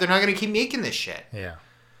money at it. They're not going to keep making this shit. Yeah.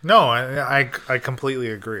 No, I completely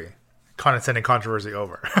agree. Condescending controversy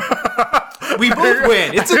over. We both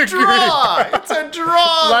win. It's a draw. It's a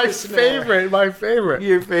draw. My favorite.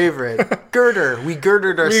 Your favorite. Girder. We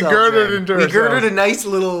girded ourselves. We girded a nice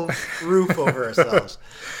little roof over ourselves.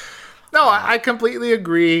 No, I completely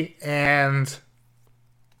agree, and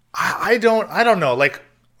I don't know. Like,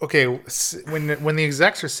 okay, when the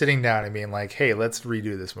execs are sitting down and being like, "Hey, let's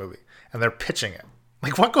redo this movie," and they're pitching it,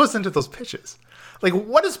 like, what goes into those pitches? Like,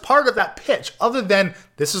 what is part of that pitch other than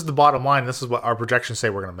this is the bottom line? This is what our projections say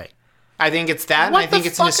we're going to make. I think it's that, and What I think the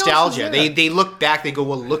it's fuck else is nostalgia. there? They look back, they go,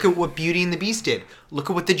 well, look at what Beauty and the Beast did.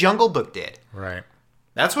 Look at what The Jungle Book did. Right.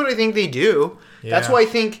 That's what I think they do. That's Yeah. why I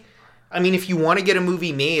think, I mean, if you want to get a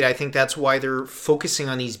movie made, I think that's why they're focusing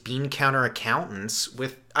on these bean counter accountants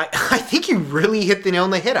with, I think you really hit the nail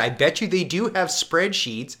on the head. I bet you they do have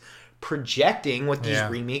spreadsheets projecting what these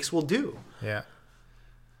remakes will do. Yeah.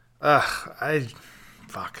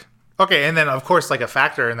 Fuck. Okay, and then of course, like a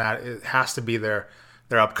factor in that, it has to be their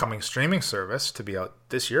upcoming streaming service to be out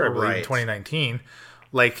this year, I believe, in Right. 2019.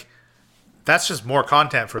 Like, that's just more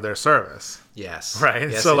content for their service. Yes. Right,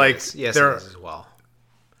 Yes, so, it like, is. Yes, they're- it is as well.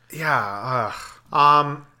 Yeah.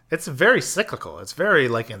 It's very cyclical. It's very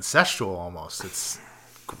like incestual almost. It's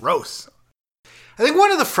gross. I think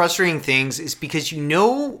one of the frustrating things is because you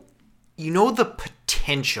know the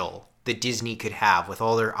potential that Disney could have with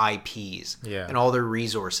all their IPs and all their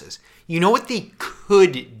resources. You know what they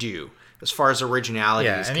could do as far as originality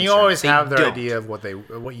is And concerned. you always They have their don't. idea of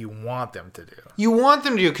what you want them to do. You want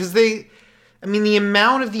them to do because the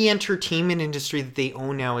amount of the entertainment industry that they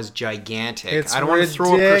own now is gigantic. It's I don't want to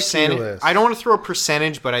throw a percentage. ridiculous. I don't want to throw a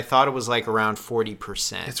percentage, but I thought it was like around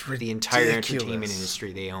 40%. It's the entire ridiculous. entertainment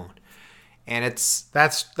industry they own, and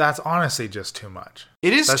That's honestly just too much.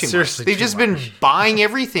 it is That's too much. seriously They've too just been much. buying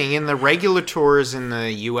everything, and the regulators in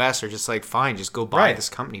the U.S. are just like, fine, just go buy Right. this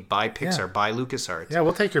company, buy Pixar, Yeah. buy LucasArts, Yeah,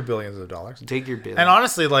 we'll take your billions of dollars. take your bill. And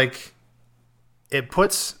honestly, like, it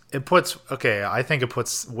puts okay, I think it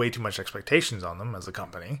puts way too much expectations on them as a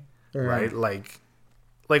company, right? Like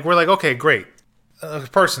we're like, okay, great.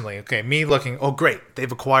 Personally, okay, me looking, oh great,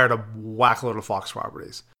 they've acquired a whack load of Fox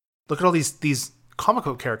properties. Look at all these comic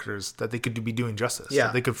book characters that they could be doing justice. Yeah.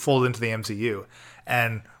 That they could fold into the MCU,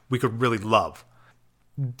 and we could really love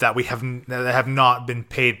that that have not been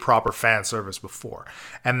paid proper fan service before,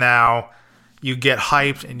 and now you get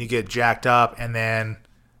hyped and you get jacked up, and then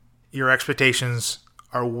your expectations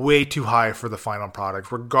are way too high for the final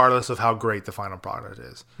product, regardless of how great the final product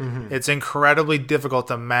is. It's incredibly difficult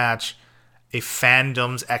to match a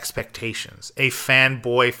fandom's expectations. A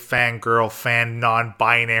fanboy, fangirl, fan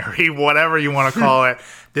non-binary, whatever you want to call it.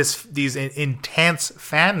 These intense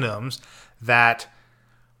fandoms that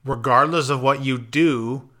regardless of what you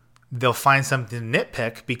do, they'll find something to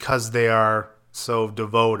nitpick because they are so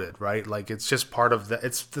devoted, right? Like it's just part of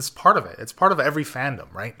it's part of it. It's part of every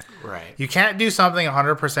fandom, right? Right. You can't do something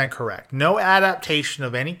 100% correct. No adaptation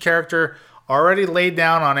of any character already laid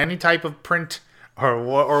down on any type of print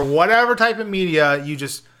or whatever type of media. You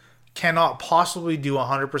just cannot possibly do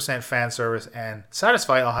 100% fan service and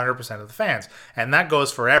satisfy 100% of the fans. And that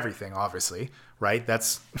goes for everything, obviously, right?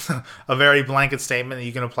 That's a very blanket statement that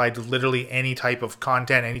you can apply to literally any type of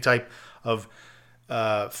content, any type of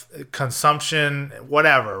consumption,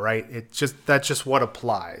 whatever, right? That's just what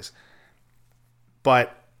applies.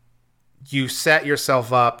 But you set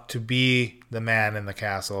yourself up to be the man in the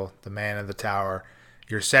castle, the man in the tower.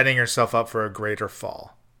 You're setting yourself up for a greater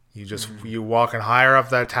fall. You walking higher up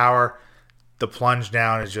that tower, the plunge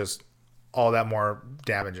down is just all that more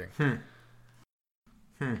damaging.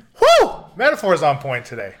 Woo! Metaphors on point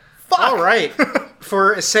today. Fuck! All right.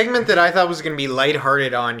 For a segment that I thought was going to be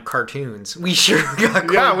lighthearted on cartoons, we sure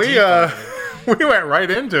got we went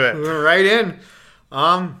right into it. We went right in.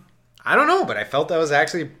 I don't know, but I felt that was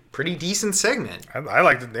actually a pretty decent segment. I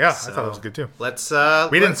liked it. Yeah, so I thought it was good too.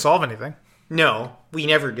 We didn't solve anything. No, we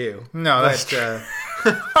never do. No, that's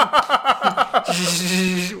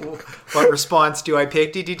what response do I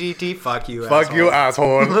pick? Fuck you, Fuck you,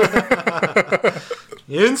 asshole.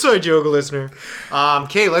 Inside joke, listener.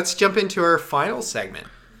 Okay, let's jump into our final segment.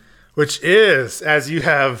 Which is, as you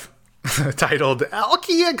have titled,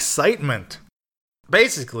 Alky Excitement.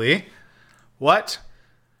 Basically, what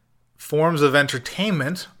forms of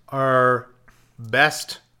entertainment are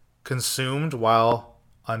best consumed while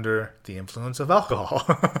under the influence of alcohol?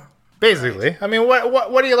 Basically. Right. I mean,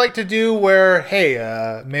 what do you like to do where,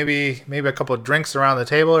 hey, maybe a couple of drinks around the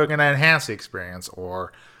table are going to enhance the experience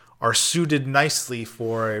or are suited nicely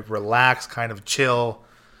for a relaxed kind of chill,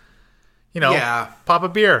 pop a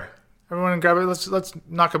beer. Everyone grab it. Let's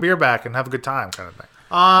knock a beer back and have a good time kind of thing.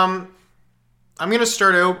 I'm going to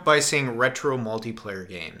start out by saying retro multiplayer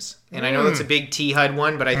games. And I know that's a big T-HUD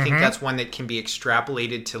one, but I think that's one that can be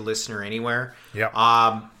extrapolated to listener anywhere.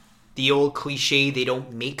 Yeah. The old cliche, they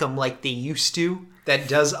don't make them like they used to. That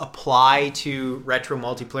does apply to retro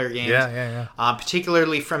multiplayer games. Yeah.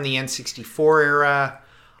 Particularly from the N64 era.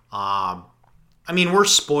 I mean, we're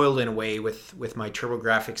spoiled in a way with my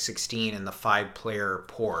TurboGrafx 16 and the 5-player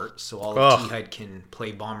port. So all of T-HUD can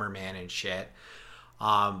play Bomberman and shit.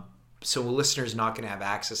 So listeners not going to have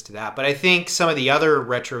access to that. But I think some of the other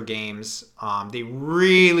retro games, they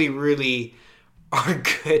really, really are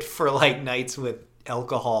good for like nights with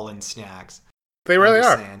alcohol and snacks. They really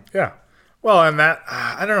are. Saying. Yeah. Well, and that,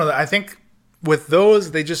 I don't know. I think with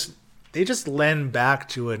those, they just lend back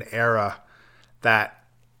to an era that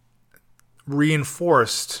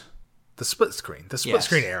reinforced the split screen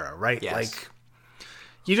era, right? Yes.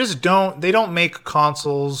 Like they don't make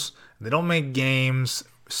consoles, they don't make games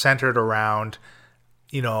centered around,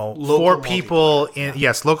 local 4 people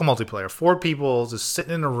local multiplayer, 4 people just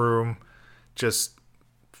sitting in a room, just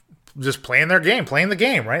playing the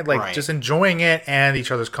game, right? Like just enjoying it and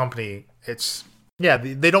each other's company.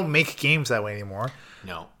 They don't make games that way anymore.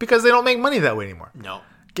 No. Because they don't make money that way anymore. No.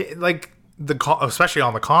 Like especially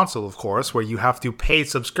on the console, of course, where you have to pay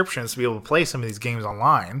subscriptions to be able to play some of these games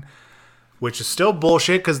online, which is still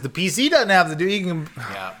bullshit because the PC doesn't have to do.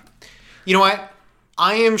 Yeah. You know what?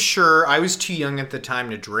 I am sure I was too young at the time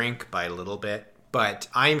to drink by a little bit, but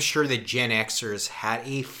I am sure that Gen Xers had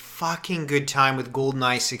a fucking good time with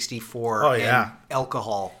GoldenEye 64 and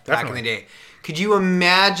alcohol back in the day. Could you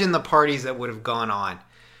imagine the parties that would have gone on?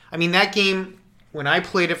 I mean, that game, when I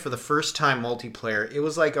played it for the first time multiplayer, it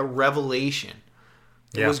was like a revelation.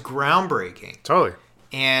 It was groundbreaking. Totally.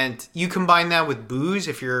 And you combine that with booze,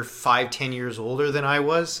 if you're 5-10 years older than I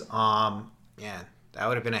was, that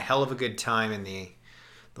would have been a hell of a good time in the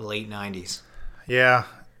late 90s. Yeah.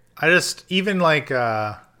 I just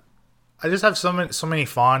have so many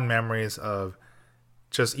fond memories of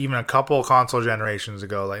just even a couple console generations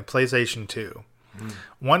ago, like PlayStation 2.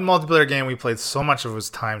 One multiplayer game we played so much of was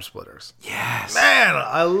Time Splitters. Yes. Man,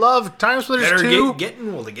 I love Time Splitters 2.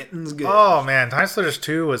 The getting's good. Oh, man. Time Splitters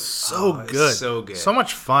 2 was so good. So good. So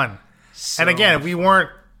much fun. And again, we weren't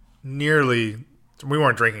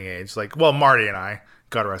drinking age. Like, well, Marty and I,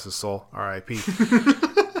 God rest his soul, R.I.P.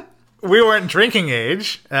 We weren't drinking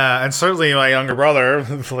age. And certainly my younger brother,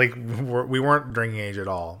 we weren't drinking age at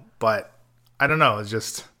all. But I don't know. It's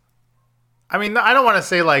just... I mean, I don't want to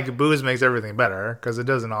say like booze makes everything better because it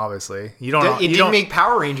doesn't. Obviously, It didn't make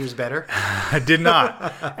Power Rangers better. It did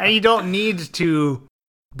not, and you don't need to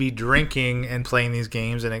be drinking and playing these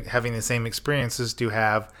games and having the same experiences to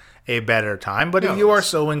have a better time. But if you are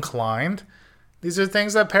so inclined, these are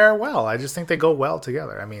things that pair well. I just think they go well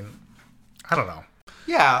together. I mean, I don't know.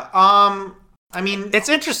 Yeah. I mean, It's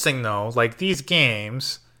interesting though. Like these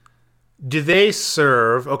games, do they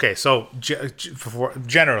serve? Okay, so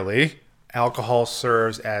generally, alcohol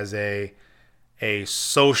serves as a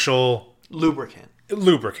social lubricant.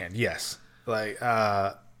 Yes. Like,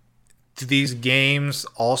 do these games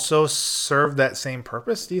also serve that same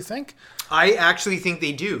purpose? Do you think? I actually think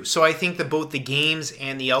they do. So I think that both the games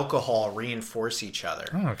and the alcohol reinforce each other.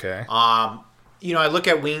 Oh, okay. I look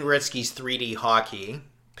at Wayne Gretzky's 3D hockey,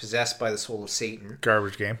 Possessed by the Soul of Satan,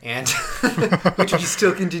 Garbage game. and which we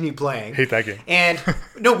still continue playing. Hate that game. And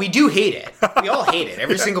no, we do hate it. We all hate it.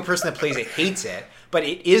 Every single person that plays it hates it. But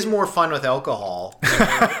it is more fun with alcohol.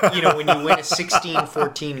 When you win a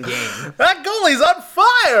 16-14 game. That goalie's on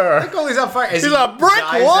fire. That goalie's on fire. He's a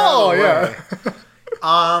brick wall. Yeah.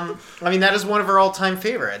 I mean, that is one of our all-time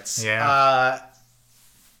favorites. Yeah.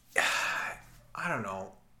 I don't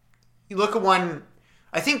know. You look at one.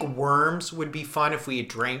 I think Worms would be fun if we had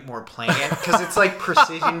drank more playing it because it's like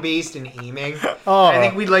precision-based and aiming. Oh. I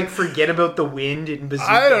think we'd like forget about the wind and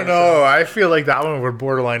bazooka. I don't know. I feel like that one would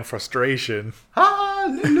borderline frustration.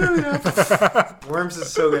 Hallelujah. Worms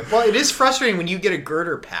is so good. Well, it is frustrating when you get a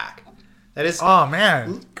girder pack. That is. Oh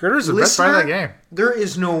man, Girder's the best part of that game. There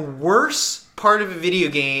is no worse part of a video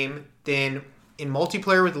game than in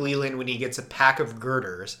multiplayer with Leland when he gets a pack of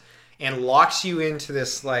girders and locks you into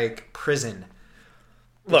this like prison.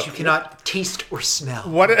 Look, you cannot taste or smell.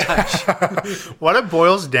 What it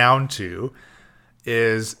boils down to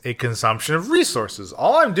is a consumption of resources.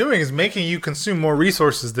 All I'm doing is making you consume more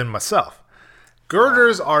resources than myself.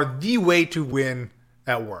 Girders are the way to win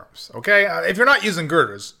at Worms. Okay, if you're not using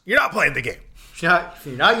girders, you're not playing the game. If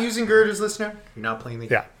you're not using girders, listener, you're not playing the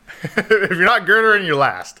game. Yeah, if you're not girdering, you're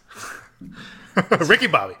last. Ricky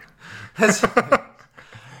Bobby.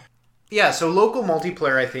 Yeah, so local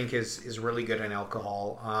multiplayer, I think, is really good on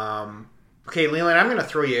alcohol. Okay, Leland, I'm going to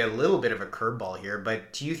throw you a little bit of a curveball here,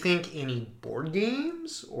 but do you think any board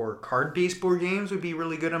games or card-based board games would be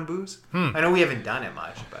really good on booze? I know we haven't done it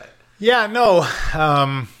much, but... Yeah, no.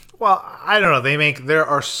 Well, I don't know. There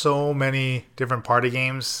are so many different party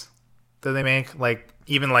games that they make, like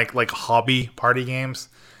even like hobby party games.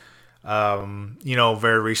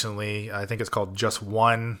 Very recently, I think it's called Just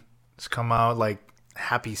One. It's come out, like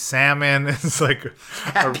Happy Salmon. It's like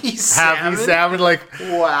Happy Salmon. Like,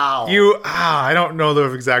 wow. I don't know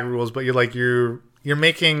the exact rules, but you're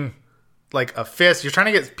making like a fist. You're trying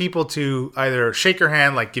to get people to either shake your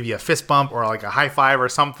hand, like give you a fist bump, or like a high five or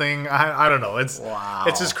something. I don't know. It's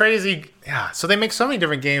just crazy. Yeah. So they make so many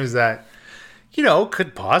different games that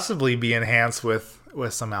could possibly be enhanced with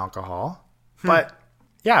some alcohol. But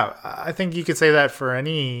yeah, I think you could say that for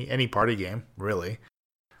any party game, really.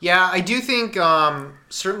 Yeah, I do think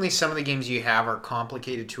certainly some of the games you have are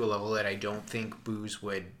complicated to a level that I don't think booze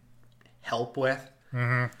would help with.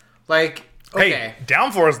 Mm-hmm. Like, okay. Hey,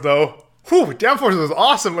 Downforce though. Whew, Downforce was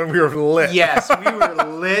awesome when we were lit. Yes, we were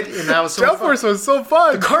lit, and that was so Downforce was so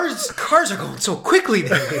fun. The cars are going so quickly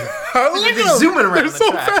there. They're zooming around They're the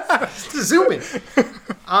so track. fast. Zooming.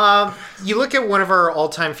 You look at one of our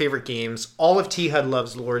all-time favorite games. All of T-HUD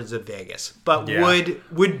loves Lords of Vegas, but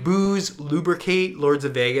would booze lubricate Lords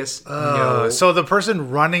of Vegas? No. So the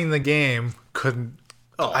person running the game couldn't.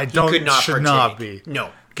 Should not be.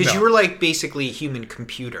 No, because you were like basically a human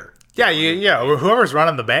computer. Yeah. Whoever's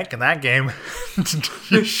running the bank in that game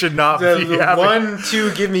should not be. One,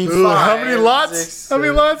 two, give me 5. How many lots? 6, how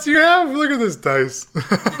many lots do you have? Look at this dice. You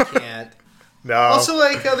can't. No. Also,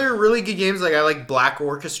 like other really good games, like I like Black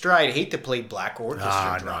Orchestra. I'd hate to play Black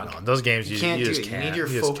Orchestra drunk. No. Those games you can't just do it. can't. You need your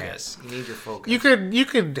You focus. You need your focus. You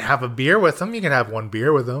could have a beer with them. You can have one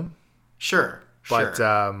beer with them. Sure. But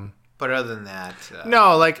but other than that,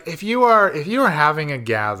 no. Like if you are having a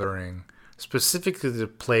gathering specifically to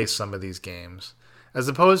play some of these games, as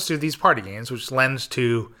opposed to these party games, which lends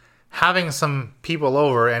to having some people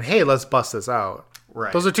over and hey, let's bust this out.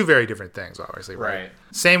 Right. Those are two very different things, obviously. Right.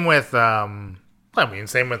 Same with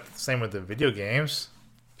same with the video games.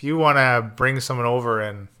 If you want to bring someone over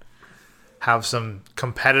and have some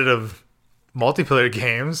competitive multiplayer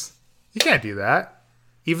games, you can't do that.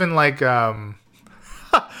 Even like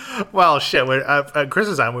well, shit. At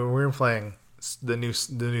Christmas time when we were playing the new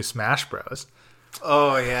Smash Bros.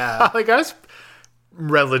 Oh yeah. Like I was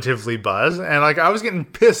relatively buzzed, and like I was getting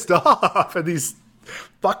pissed off at these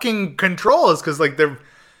fucking controls because like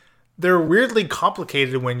they're weirdly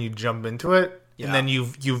complicated when you jump into it, and then you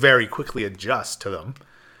very quickly adjust to them.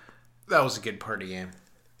 That was a good party game.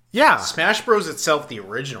 Yeah, Smash Bros itself, the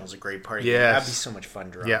original, is a great party game. That'd be so much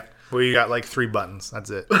fun drunk. Yeah. where you got like 3 buttons. That's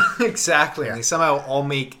it. Exactly. And they somehow all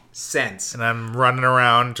make sense. And I'm running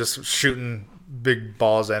around just shooting big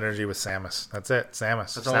balls of energy with Samus. That's it.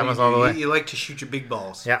 Samus. That's all Samus you all the do. way. You like to shoot your big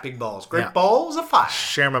balls. Yeah. Big balls. Great Yeah. balls of fire.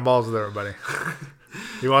 Share my balls with everybody.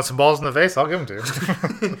 You want some balls in the face? I'll give them to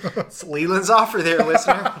you. It's Leland's offer there,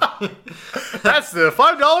 listener. That's the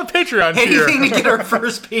 $5 Patreon tier. Anything to get our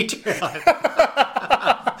first Patreon.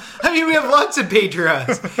 I mean, we have lots of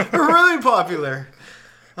Patreons. We're really popular.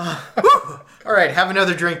 Whew. All right, have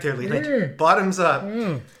another drink there, Leland. Bottoms up.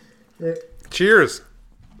 Cheers.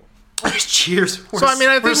 Cheers. We're, So I mean,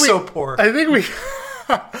 I think we're so poor. I think we,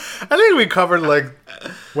 I think we covered like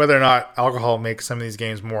whether or not alcohol makes some of these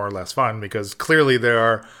games more or less fun, because clearly there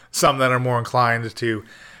are some that are more inclined to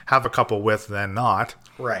have a couple with than not.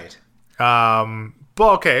 Right.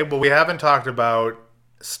 But we haven't talked about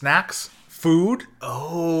snacks, food.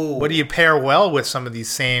 Oh. What do you pair well with some of these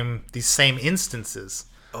same instances?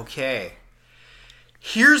 Okay.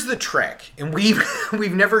 Here's the trick, and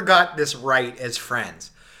we've never got this right as friends.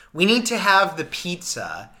 We need to have the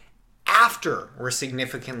pizza after we're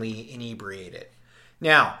significantly inebriated.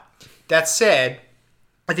 Now, that said,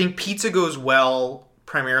 I think pizza goes well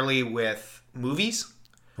primarily with movies.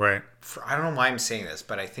 Right. I don't know why I'm saying this,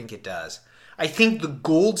 but I think it does. I think the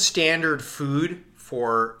gold standard food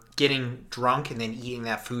for getting drunk and then eating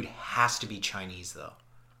that food has to be Chinese, though.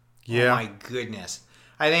 Yeah. Oh my goodness.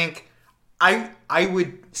 I think I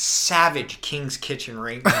would savage King's Kitchen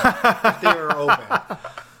right now if they were open.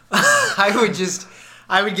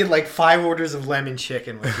 I would get like 5 orders of lemon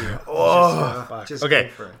chicken with you. Just Okay, go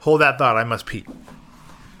for it. hold that thought. I must pee.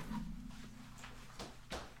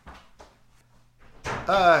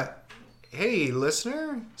 Hey,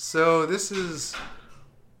 listener. So this is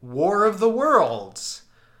War of the Worlds.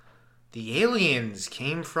 The aliens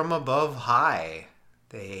came from above high.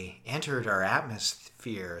 They entered our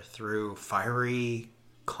atmosphere through fiery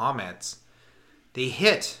comets. They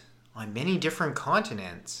hit on many different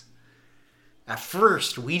continents. At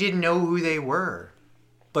first, we didn't know who they were.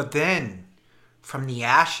 But then, from the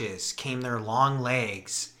ashes came their long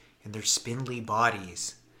legs and their spindly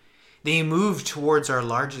bodies. They moved towards our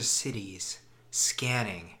largest cities,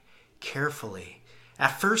 scanning carefully.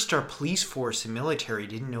 At first, our police force and military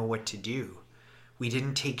didn't know what to do. We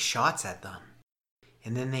didn't take shots at them.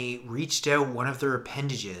 And then they reached out one of their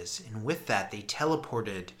appendages, and with that, they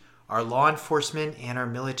teleported our law enforcement and our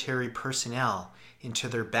military personnel into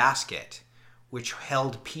their basket, which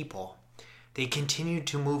held people. They continued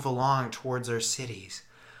to move along towards our cities.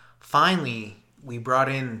 Finally, we brought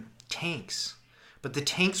in tanks. But the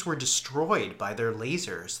tanks were destroyed by their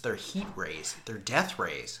lasers, their heat rays, their death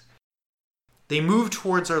rays. They moved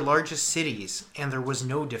towards our largest cities, and there was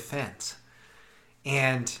no defense.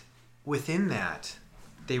 And within that,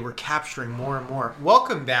 they were capturing more and more.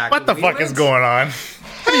 Welcome back. What the fuck is going on?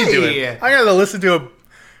 What are you doing? I gotta listen to a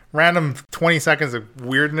random 20 seconds of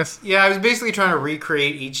weirdness. Yeah, I was basically trying to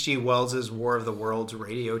recreate H.G. Wells' War of the Worlds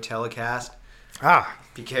radio telecast.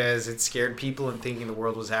 Because it scared people into thinking the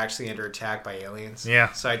world was actually under attack by aliens.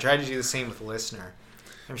 Yeah. So I tried to do the same with the listener.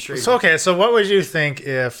 I'm sure. So what would you think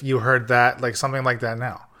if you heard that, like something like that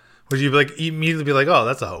now? Would you like immediately be like, "Oh,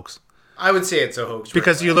 that's a hoax"? I would say it's a hoax.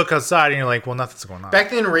 Because you look outside and you're like, "Well, nothing's going on." Back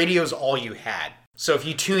then, radio's all you had. So if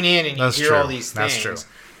you tune in and you hear all these things,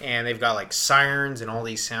 and they've got like sirens and all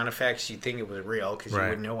these sound effects, you'd think it was real because you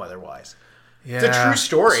wouldn't know otherwise. Yeah. It's a true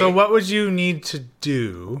story. So what would you need to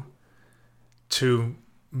do to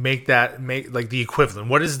make like the equivalent?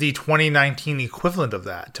 What is the 2019 equivalent of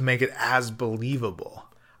that to make it as believable?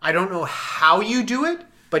 I don't know how you do it,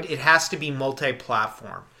 but it has to be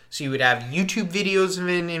multi-platform. So you would have YouTube videos of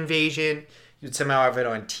an invasion. You'd somehow have it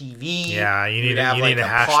on TV. Yeah, you need to have like a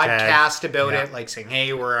podcast about it, like saying,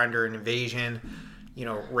 "Hey, we're under an invasion."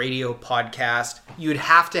 Radio podcast. You would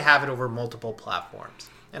have to have it over multiple platforms,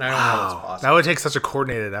 and I don't know how that's possible. That would take such a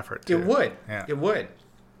coordinated effort. It would. Yeah. It would.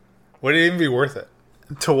 Would it even be worth it?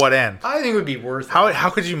 To what end? I think it would be worth it. How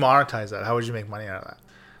could you monetize that? How would you make money out of that?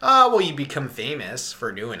 Well, you become famous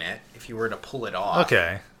for doing it if you were to pull it off.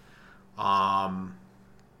 Okay. And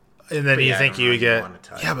then you think you would get...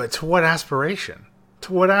 Yeah, but to what aspiration?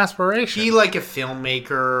 To what aspiration? Be like a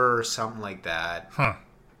filmmaker or something like that. Huh.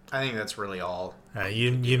 I think that's really all.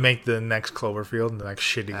 You make the next Cloverfield, the next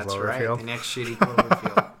shitty That's Cloverfield. Right, the next shitty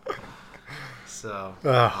Cloverfield. So,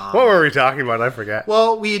 what were we talking about? I forget.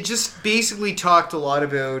 Well, we had just basically talked a lot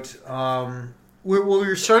about. We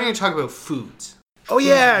were starting to talk about foods. Oh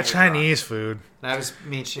yeah, Chinese food. And I was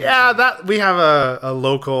mentioning. Yeah, that we have a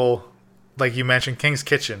local, like you mentioned, King's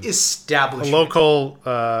Kitchen establishment. A local,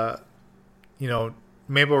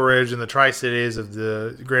 Maple Ridge in the Tri-Cities of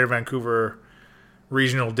the Greater Vancouver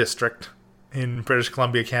regional district in British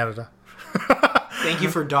Columbia, Canada. Thank you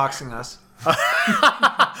for doxing us.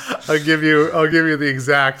 I'll give you the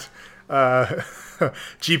exact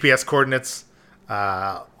GPS coordinates.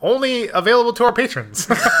 Only available to our patrons.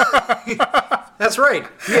 That's right.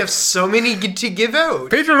 We have so many to give out.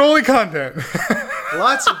 Patron only content.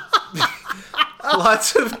 Lots of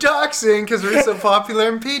doxing because we're so popular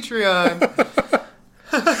on Patreon.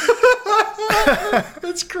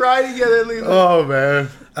 Let's cry together, Leland. Oh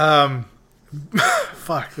man.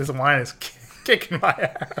 Fuck, this wine is kicking my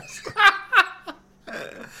ass.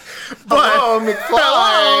 Hello,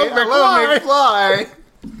 McFly. Hello, McFly.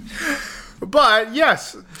 But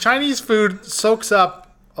yes, Chinese food soaks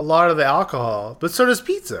up a lot of the alcohol, but so does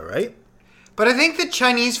pizza, right? But I think that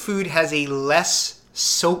Chinese food has a less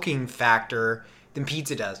soaking factor than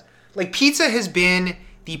pizza does. Like, pizza has been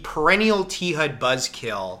the perennial T-Hud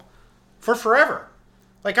buzzkill for forever.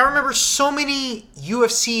 Like, I remember so many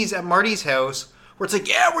UFCs at Marty's house where it's like,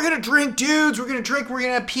 yeah, we're going to drink, dudes. We're going to drink. We're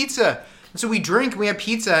going to have pizza. And so we drink and we have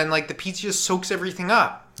pizza, and, like, the pizza just soaks everything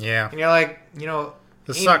up. Yeah. And you're like, you know...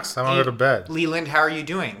 This sucks. I want to go to bed. Leland, how are you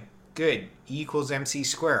doing? Good. E equals MC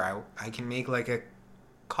square. I can make, like, a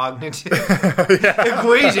cognitive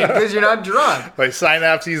equation because you're not drunk. Like,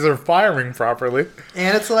 synapses are firing properly.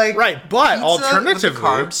 And it's like... Right, but pizza alternatively, with the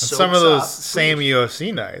carbs on some of soaks those up same food.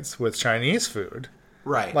 UFC nights with Chinese food,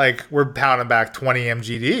 Right. like, we're pounding back 20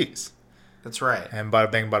 MGDs. That's right. And bada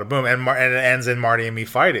bing, bada boom. And it ends in Marty and me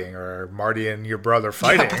fighting, or Marty and your brother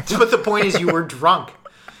fighting. Yeah, but the point is you were drunk.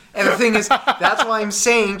 And the thing is, that's why I'm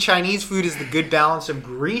saying Chinese food is the good balance of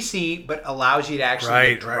greasy, but allows you to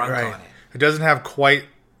actually get drunk on it. It doesn't have quite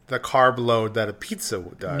the carb load that a pizza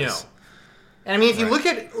does. No. And I mean, if you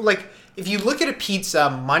look at a pizza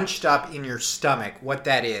munched up in your stomach, what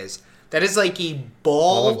that is like a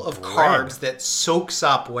ball of bread. carbs that soaks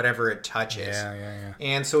up whatever it touches. Yeah.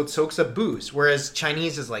 And so it soaks up booze. Whereas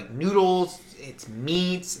Chinese is like noodles, it's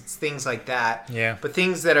meats, it's things like that. Yeah. But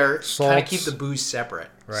things that are kind of Salts. keep the booze separate.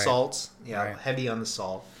 Right. Salts, Right. heavy on the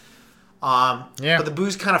salt. Yeah. But the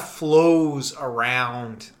booze kind of flows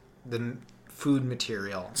around the food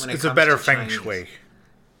material. When it It's a comes better to feng Chinese. shui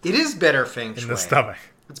It is better feng shui. in the stomach.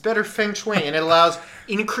 It's better feng shui, and it allows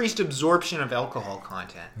increased absorption of alcohol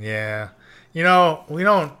content. Yeah. You know, we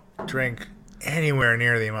don't drink anywhere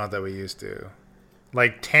near the amount that we used to.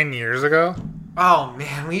 Like 10 years ago? Oh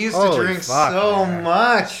man, we used to Holy drink fuck, so man.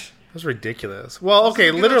 much. It was ridiculous. Well,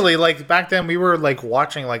 okay, literally, like, back then we were, like,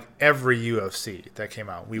 watching, like, every UFC that came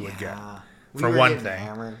out we would get. We For were one getting thing.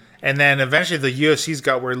 hammered. And then eventually the UFCs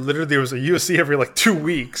got where literally there was a UFC every, like, 2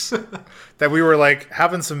 weeks that we were, like,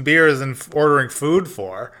 having some beers and ordering food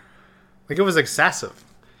for. Like, it was excessive.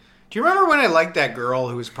 Do you remember when I liked that girl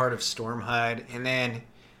who was part of Storm HUD, and then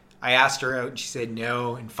I asked her out and she said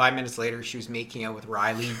no, and 5 minutes later she was making out with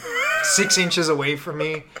Riley 6 inches away from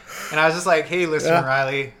me, and I was just like, hey, listen, Yeah.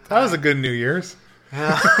 Riley. That was a good New Year's.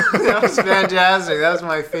 Yeah, that was fantastic. That was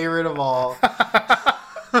my favorite of all.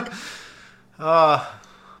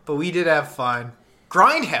 But we did have fun.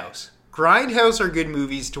 Grindhouse are good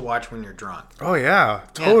movies to watch when you're drunk. Oh, yeah.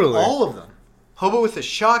 Yeah, Totally. all of them. Hobo with a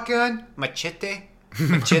Shotgun, Machete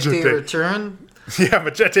Machete. Return, Yeah,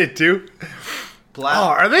 Machete 2. Black. Oh,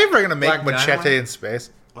 are they ever going to make Black Machete Dynamite? in space?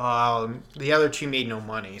 The other two made no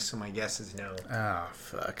money, so my guess is no. Oh,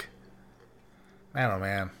 fuck. Man, oh,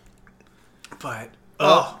 man. But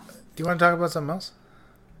Do you want to talk about something else?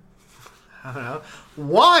 I don't know.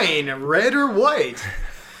 Wine, red or white?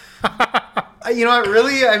 You know what,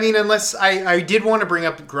 really? I mean, unless I did want to bring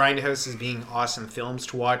up Grindhouse as being awesome films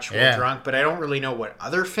to watch while drunk, but I don't really know what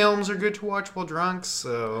other films are good to watch while drunk,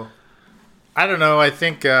 so... I don't know. I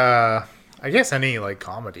think, I guess any, like,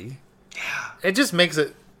 comedy. Yeah. It just makes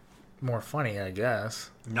it more funny, I guess.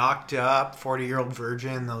 Knocked Up, 40-Year-Old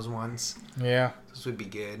Virgin, those ones. Yeah. Those would be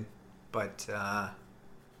good. But, I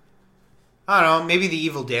don't know, maybe The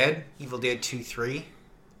Evil Dead 2-3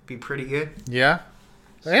 be pretty good. Yeah?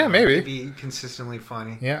 Yeah, maybe. It'd be consistently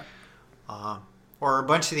funny. Yeah. Or a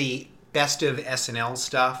bunch of the best of SNL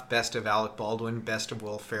stuff, best of Alec Baldwin, best of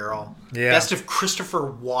Will Ferrell, Yeah. best of Christopher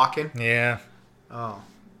Walken. Yeah. Oh,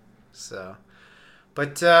 so.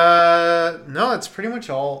 But, no, that's pretty much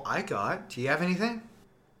all I got. Do you have anything?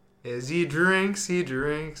 As he drinks, he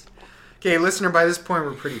drinks. Okay, listener, by this point,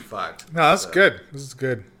 we're pretty fucked. No, that's good. This is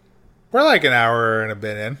good. We're like an hour and a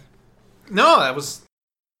bit in. No,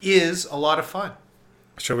 is a lot of fun.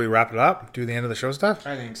 Should we wrap it up? Do the end of the show stuff?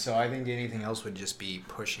 I think so. I think anything else would just be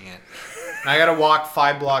pushing it. And I gotta walk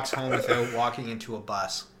 5 blocks home without walking into a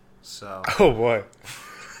bus. So. Oh, boy.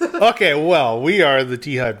 Okay, well, we are the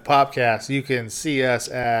T-Hud Popcast. You can see us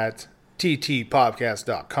at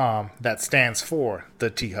ttpodcast.com. That stands for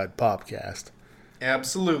the T-Hud Podcast.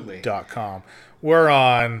 Absolutely. .com. We're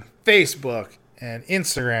on Facebook and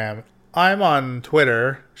Instagram. I'm on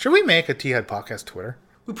Twitter. Should we make a T-Hud Podcast Twitter?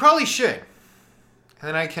 We probably should. And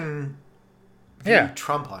then I can view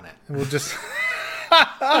Trump on it. We'll just...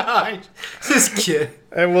 Just kid.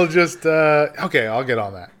 And we'll just... okay, I'll get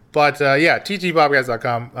on that. But yeah,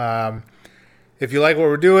 ttpodcast.com. If you like what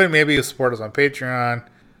we're doing, maybe you'll support us on Patreon.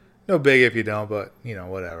 No big if you don't, but, you know,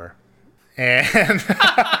 whatever. And...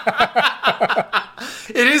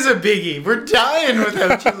 It is a biggie. We're dying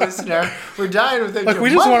without you, listener. We're dying without you. Look,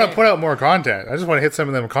 we just want to put out more content. I just want to hit some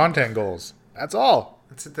of them content goals. That's all.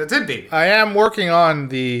 That's it, baby. I am working on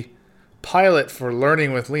the pilot for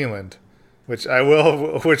Learning with Leland, which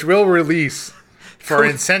will release for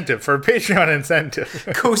incentive, for Patreon incentive.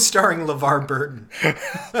 Co-starring LeVar Burton.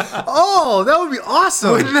 Oh, that would be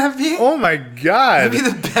awesome. Wouldn't that be? Oh my God. That'd be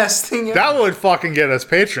the best thing ever. That would fucking get us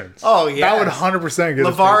patrons. Oh, yeah. That would 100% get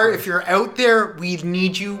us LeVar, patrons. if you're out there, we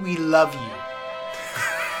need you. We love you.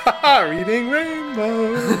 Reading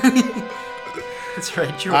Rainbow. That's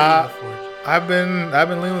right. You're reading the Forge. I've been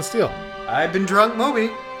Leland Steele. I've been Drunk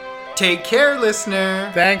Moby. Take care,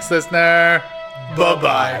 listener. Thanks, listener.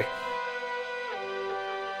 Bye-bye.